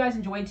 we hope you guys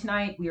enjoyed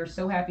tonight. We are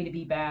so happy to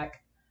be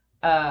back.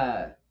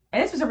 And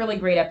this was a really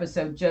great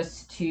episode.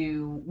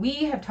 We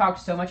have talked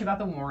so much about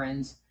the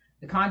Warrens.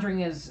 The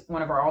Conjuring is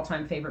one of our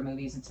all-time favorite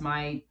movies. It's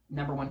my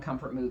number one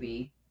comfort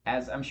movie,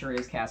 as I'm sure it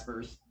is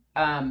Casper's.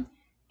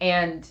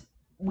 And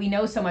we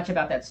know so much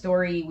about that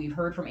story. We've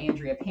heard from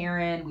Andrea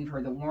Perron. We've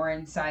heard the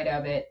Warren side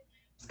of it.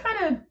 It's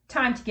kind of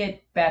time to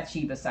get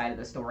Bathsheba's side of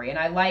the story. And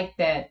I like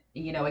that,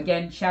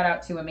 again, shout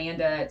out to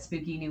Amanda at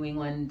Spooky New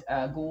England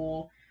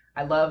Ghoul.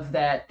 I love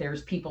that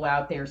there's people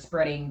out there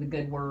spreading the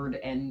good word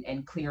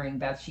and clearing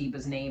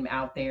Bathsheba's name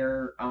out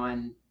there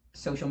on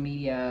social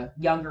media.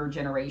 Younger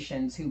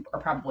generations who are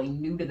probably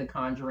new to The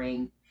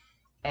Conjuring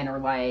and are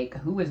like,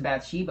 who is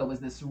Bathsheba? Was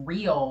this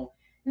real?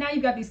 Now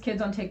you've got these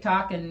kids on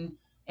TikTok and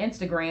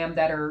Instagram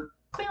that are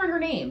clearing her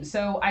name.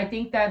 So I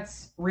think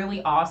that's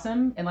really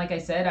awesome. And like I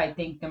said, I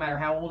think no matter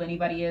how old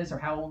anybody is or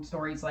how old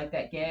stories like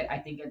that get, I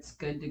think it's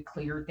good to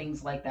clear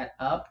things like that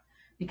up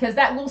because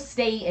that will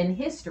stay in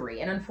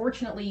history. And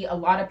unfortunately, a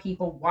lot of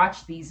people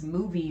watch these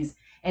movies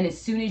and as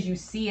soon as you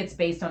see it's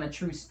based on a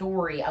true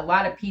story, a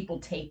lot of people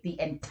take the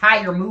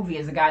entire movie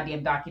as a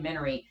goddamn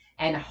documentary.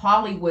 And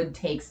Hollywood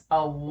takes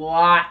a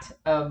lot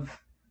of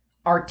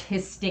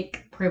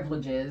artistic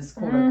privileges,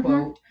 quote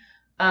unquote.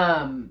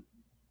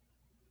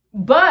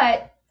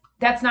 But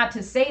that's not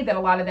to say that a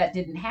lot of that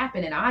didn't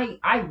happen. And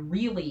I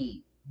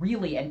really,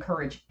 really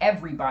encourage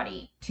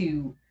everybody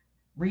to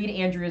read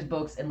Andrea's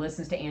books and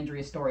listen to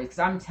Andrea's stories. Because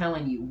I'm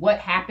telling you, what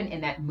happened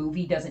in that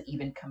movie doesn't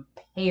even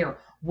compare.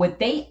 What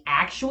they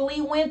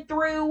actually went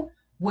through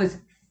was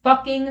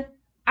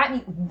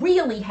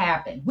really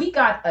happened. We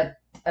got a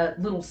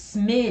little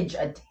smidge,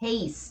 a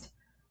taste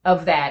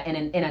of that in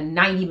a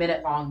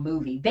 90-minute long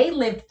movie. They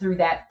lived through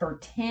that for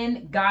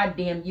 10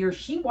 goddamn years.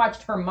 She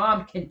watched her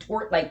mom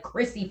contort like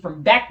Chrissy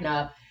from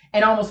Vecna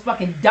and almost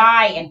fucking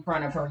die in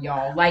front of her,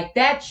 y'all. Like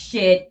that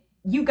shit,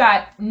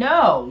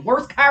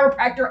 worst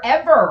chiropractor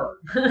ever.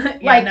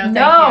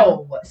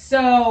 No.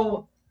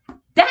 So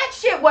that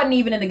shit wasn't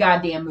even in the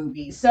goddamn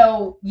movie.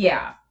 So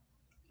yeah,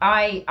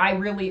 I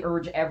really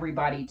urge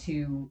everybody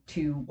to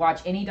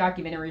watch any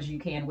documentaries you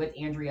can with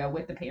Andrea,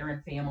 with the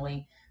Perron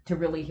family, to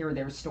really hear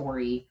their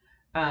story.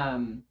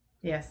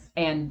 Yes.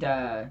 And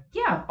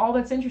all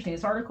that's interesting.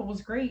 This article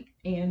was great.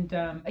 And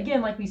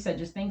again, like we said,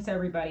 just thanks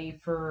everybody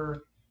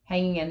for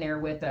hanging in there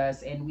with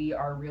us. And we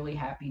are really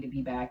happy to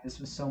be back. This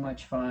was so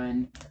much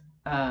fun.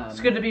 It's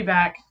good to be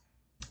back.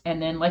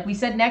 And then, like we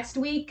said, next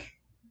week,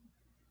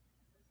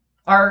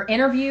 our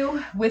interview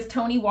with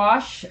Tony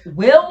Wash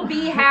will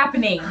be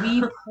happening.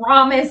 We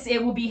promise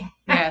it will be happening.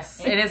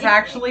 Yes, it is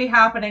actually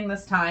happening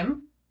this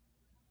time.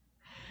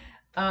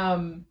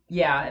 And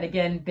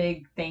again,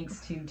 big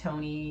thanks to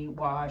Tony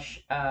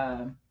Wash.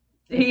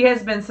 He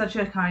has been such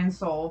a kind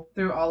soul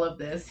through all of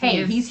this.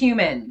 He's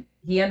human.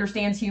 He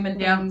understands human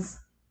things.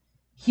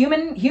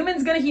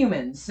 Humans gonna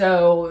human.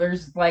 So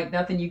there's like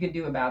nothing you can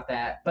do about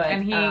that.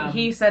 But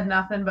he said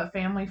nothing but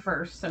family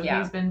first. So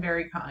he's been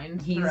very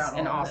kind. He's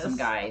an awesome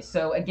guy.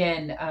 So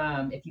again,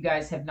 if you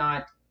guys have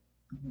not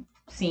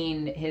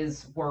seen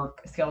his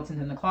work,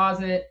 Skeletons in the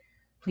Closet,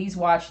 please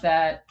watch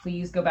that.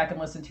 Please go back and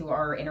listen to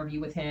our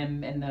interview with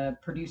him and the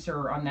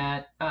producer on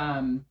that.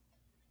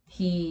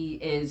 He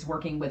is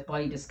working with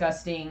Bloody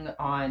Disgusting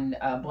on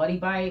Bloody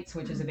Bites,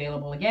 which is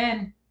available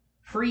again,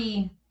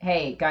 free.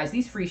 Hey guys,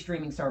 these free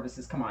streaming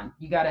services, come on.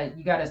 You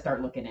gotta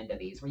start looking into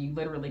these where you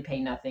literally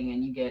pay nothing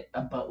and you get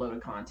a buttload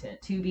of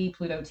content. Tubi,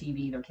 Pluto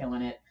TV, they're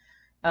killing it.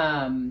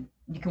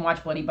 You can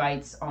watch Bloody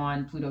Bites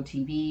on Pluto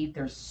TV.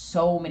 There's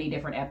so many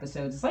different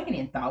episodes. It's like an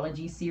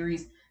anthology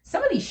series.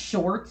 Some of these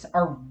shorts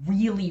are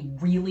really,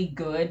 really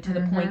good to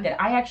the point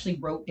that I actually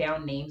wrote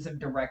down names of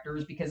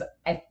directors because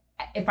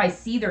if I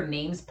see their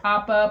names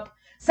pop up,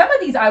 some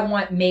of these I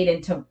want made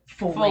into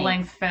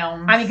full-length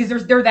films. I mean,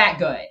 because they're that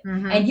good.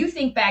 And you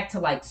think back to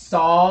like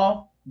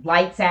Saw,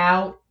 Lights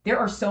Out. There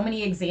are so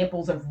many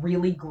examples of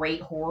really great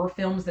horror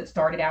films that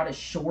started out as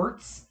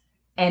shorts.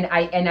 And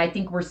I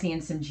think we're seeing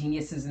some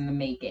geniuses in the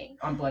making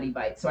on Bloody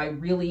Bites. So I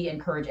really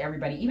encourage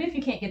everybody, even if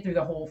you can't get through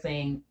the whole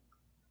thing,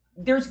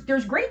 there's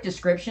great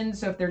descriptions.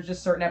 So if there's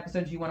just certain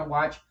episodes you want to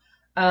watch,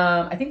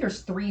 I think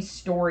there's 3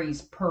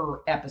 stories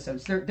per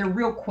episode. So they're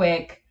real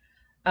quick,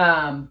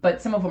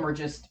 but some of them are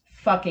just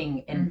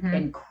fucking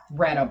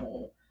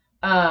incredible.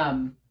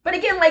 But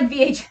again, like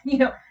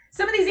VH,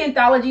 some of these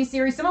anthology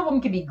series, some of them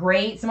can be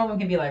great. Some of them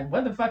can be like,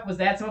 what the fuck was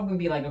that? Some of them can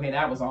be like, okay,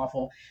 that was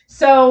awful.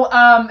 So,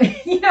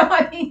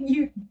 I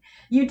mean,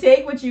 you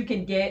take what you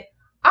can get.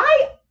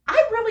 I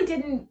really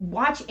didn't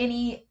watch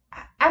any.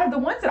 Out of the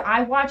ones that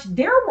I watched,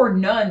 there were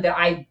none that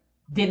I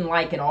didn't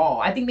like at all.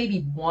 I think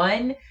maybe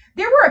one.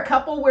 There were a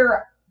couple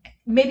where,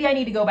 maybe I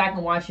need to go back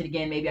and watch it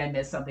again. Maybe I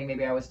missed something.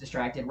 Maybe I was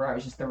distracted where I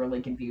was just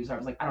thoroughly confused. I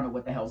was like, I don't know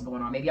what the hell's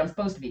going on. Maybe I'm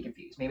supposed to be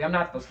confused. Maybe I'm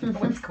not supposed to know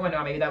what's going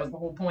on. Maybe that was the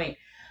whole point.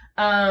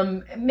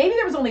 Maybe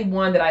there was only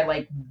one that I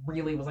like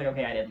really was like,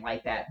 okay, I didn't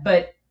like that.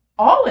 But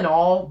all in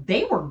all,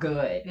 they were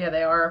good. Yeah,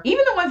 they are.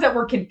 Even the ones that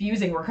were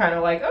confusing were kind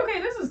of like,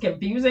 okay, this is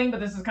confusing, but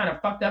this is kind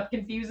of fucked up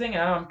confusing,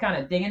 and I'm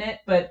kind of digging it.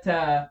 But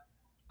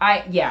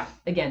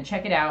again,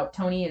 check it out.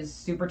 Tony is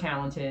super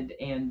talented,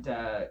 and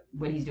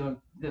what he's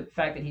doing, the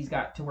fact that he's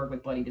got to work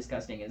with Bloody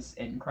Disgusting is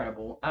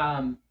incredible.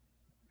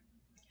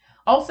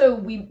 Also,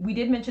 we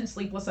did mention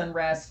Sleepless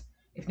Unrest.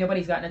 If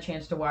nobody's gotten a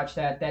chance to watch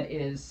that, that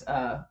is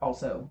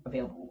also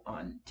available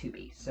on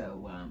Tubi.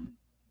 So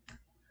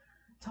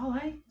that's all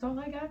I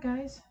got,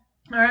 guys.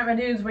 All right, my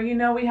dudes. Well, you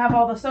know we have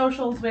all the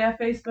socials. We have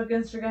Facebook,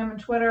 Instagram, and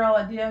Twitter, all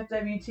at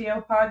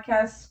DFWTO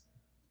Podcast.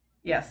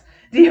 Yes,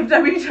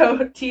 DFWTO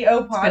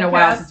Podcast. It's been a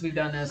while since we've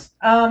done this.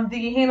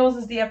 The handles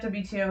is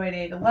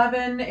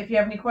DFWTO8811. If you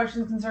have any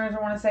questions, concerns,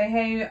 or want to say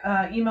hey,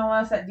 email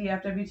us at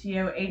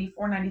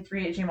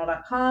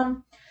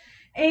DFWTO8493@gmail.com.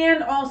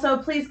 And also,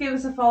 please give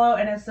us a follow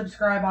and a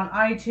subscribe on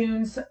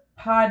iTunes,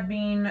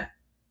 Podbean,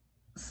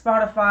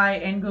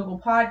 Spotify, and Google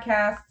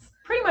Podcasts.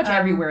 Pretty much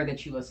everywhere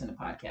that you listen to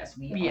podcasts,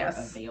 we are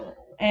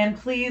available. And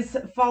please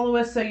follow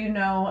us so you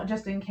know,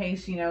 just in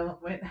case,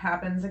 it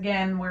happens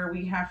again where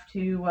we have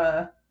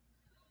to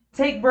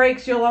take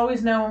breaks. You'll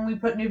always know when we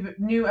put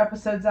new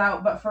episodes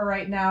out, but for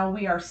right now,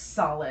 we are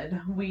solid.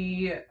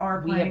 We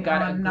have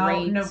got a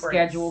great no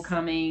schedule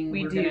coming.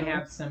 We're going to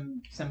have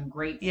some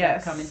great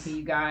stuff coming to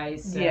you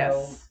guys.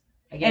 So,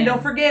 again, and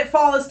don't forget,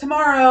 fall is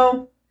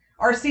tomorrow.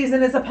 Our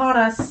season is upon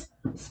us.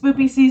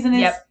 Spoopy season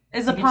is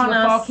upon us. Get you a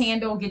us. fall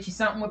candle, get you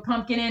something with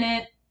pumpkin in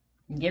it,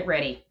 and get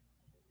ready.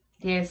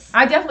 Yes.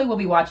 I definitely will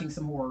be watching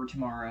some horror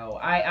tomorrow.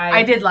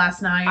 I did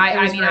last night.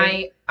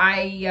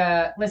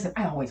 Listen,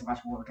 I always watch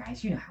horror,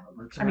 guys. You know how it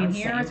works. I mean,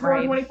 here it's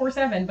horror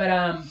 24/7, but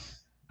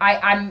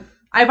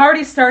I've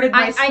already started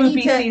my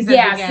spoopy season.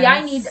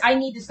 Yeah, begins. I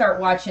need to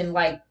start watching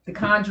like The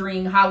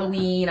Conjuring,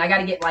 Halloween. I got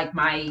to get like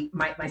my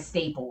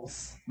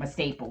staples.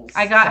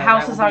 I got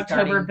Houses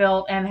October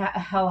Built and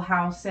Hell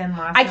House in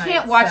last night. I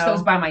can't watch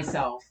those by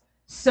myself.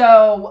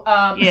 So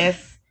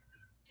yes.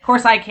 Of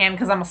course I can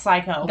because I'm a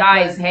psycho.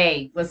 Guys,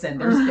 hey, listen,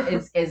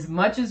 there's as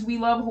much as we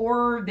love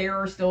horror, there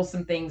are still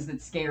some things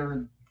that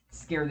scare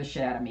the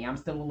shit out of me. I'm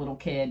still a little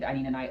kid. I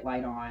need a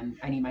nightlight on.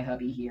 I need my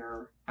hubby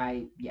here.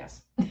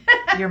 Yes.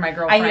 You're my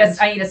girlfriend.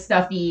 I need a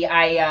stuffy.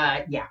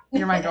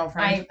 You're my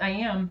girlfriend. I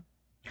am.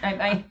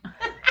 I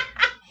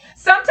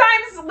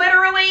sometimes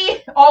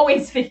literally,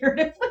 always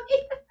figuratively.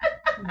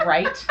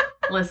 Right?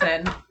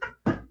 Listen.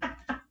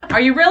 Are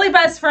you really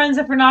best friends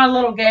if we're not a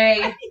little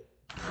gay?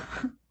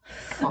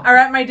 All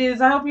right, my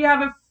dudes.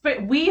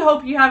 We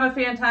hope you have a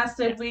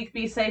fantastic week.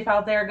 Be safe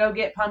out there. Go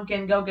get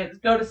pumpkin. Go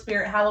to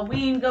Spirit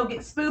Halloween. Go get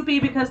spoopy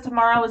because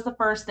tomorrow is the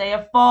first day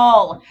of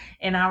fall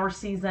in our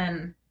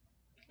season.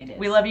 It is.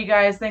 We love you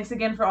guys. Thanks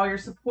again for all your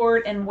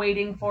support and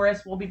waiting for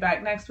us. We'll be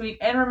back next week.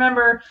 And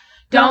remember,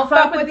 don't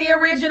fuck with the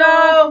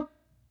original.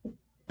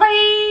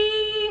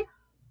 Bye.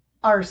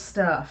 Our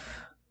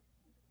stuff.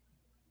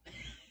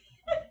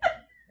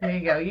 There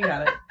you go. You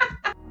got it.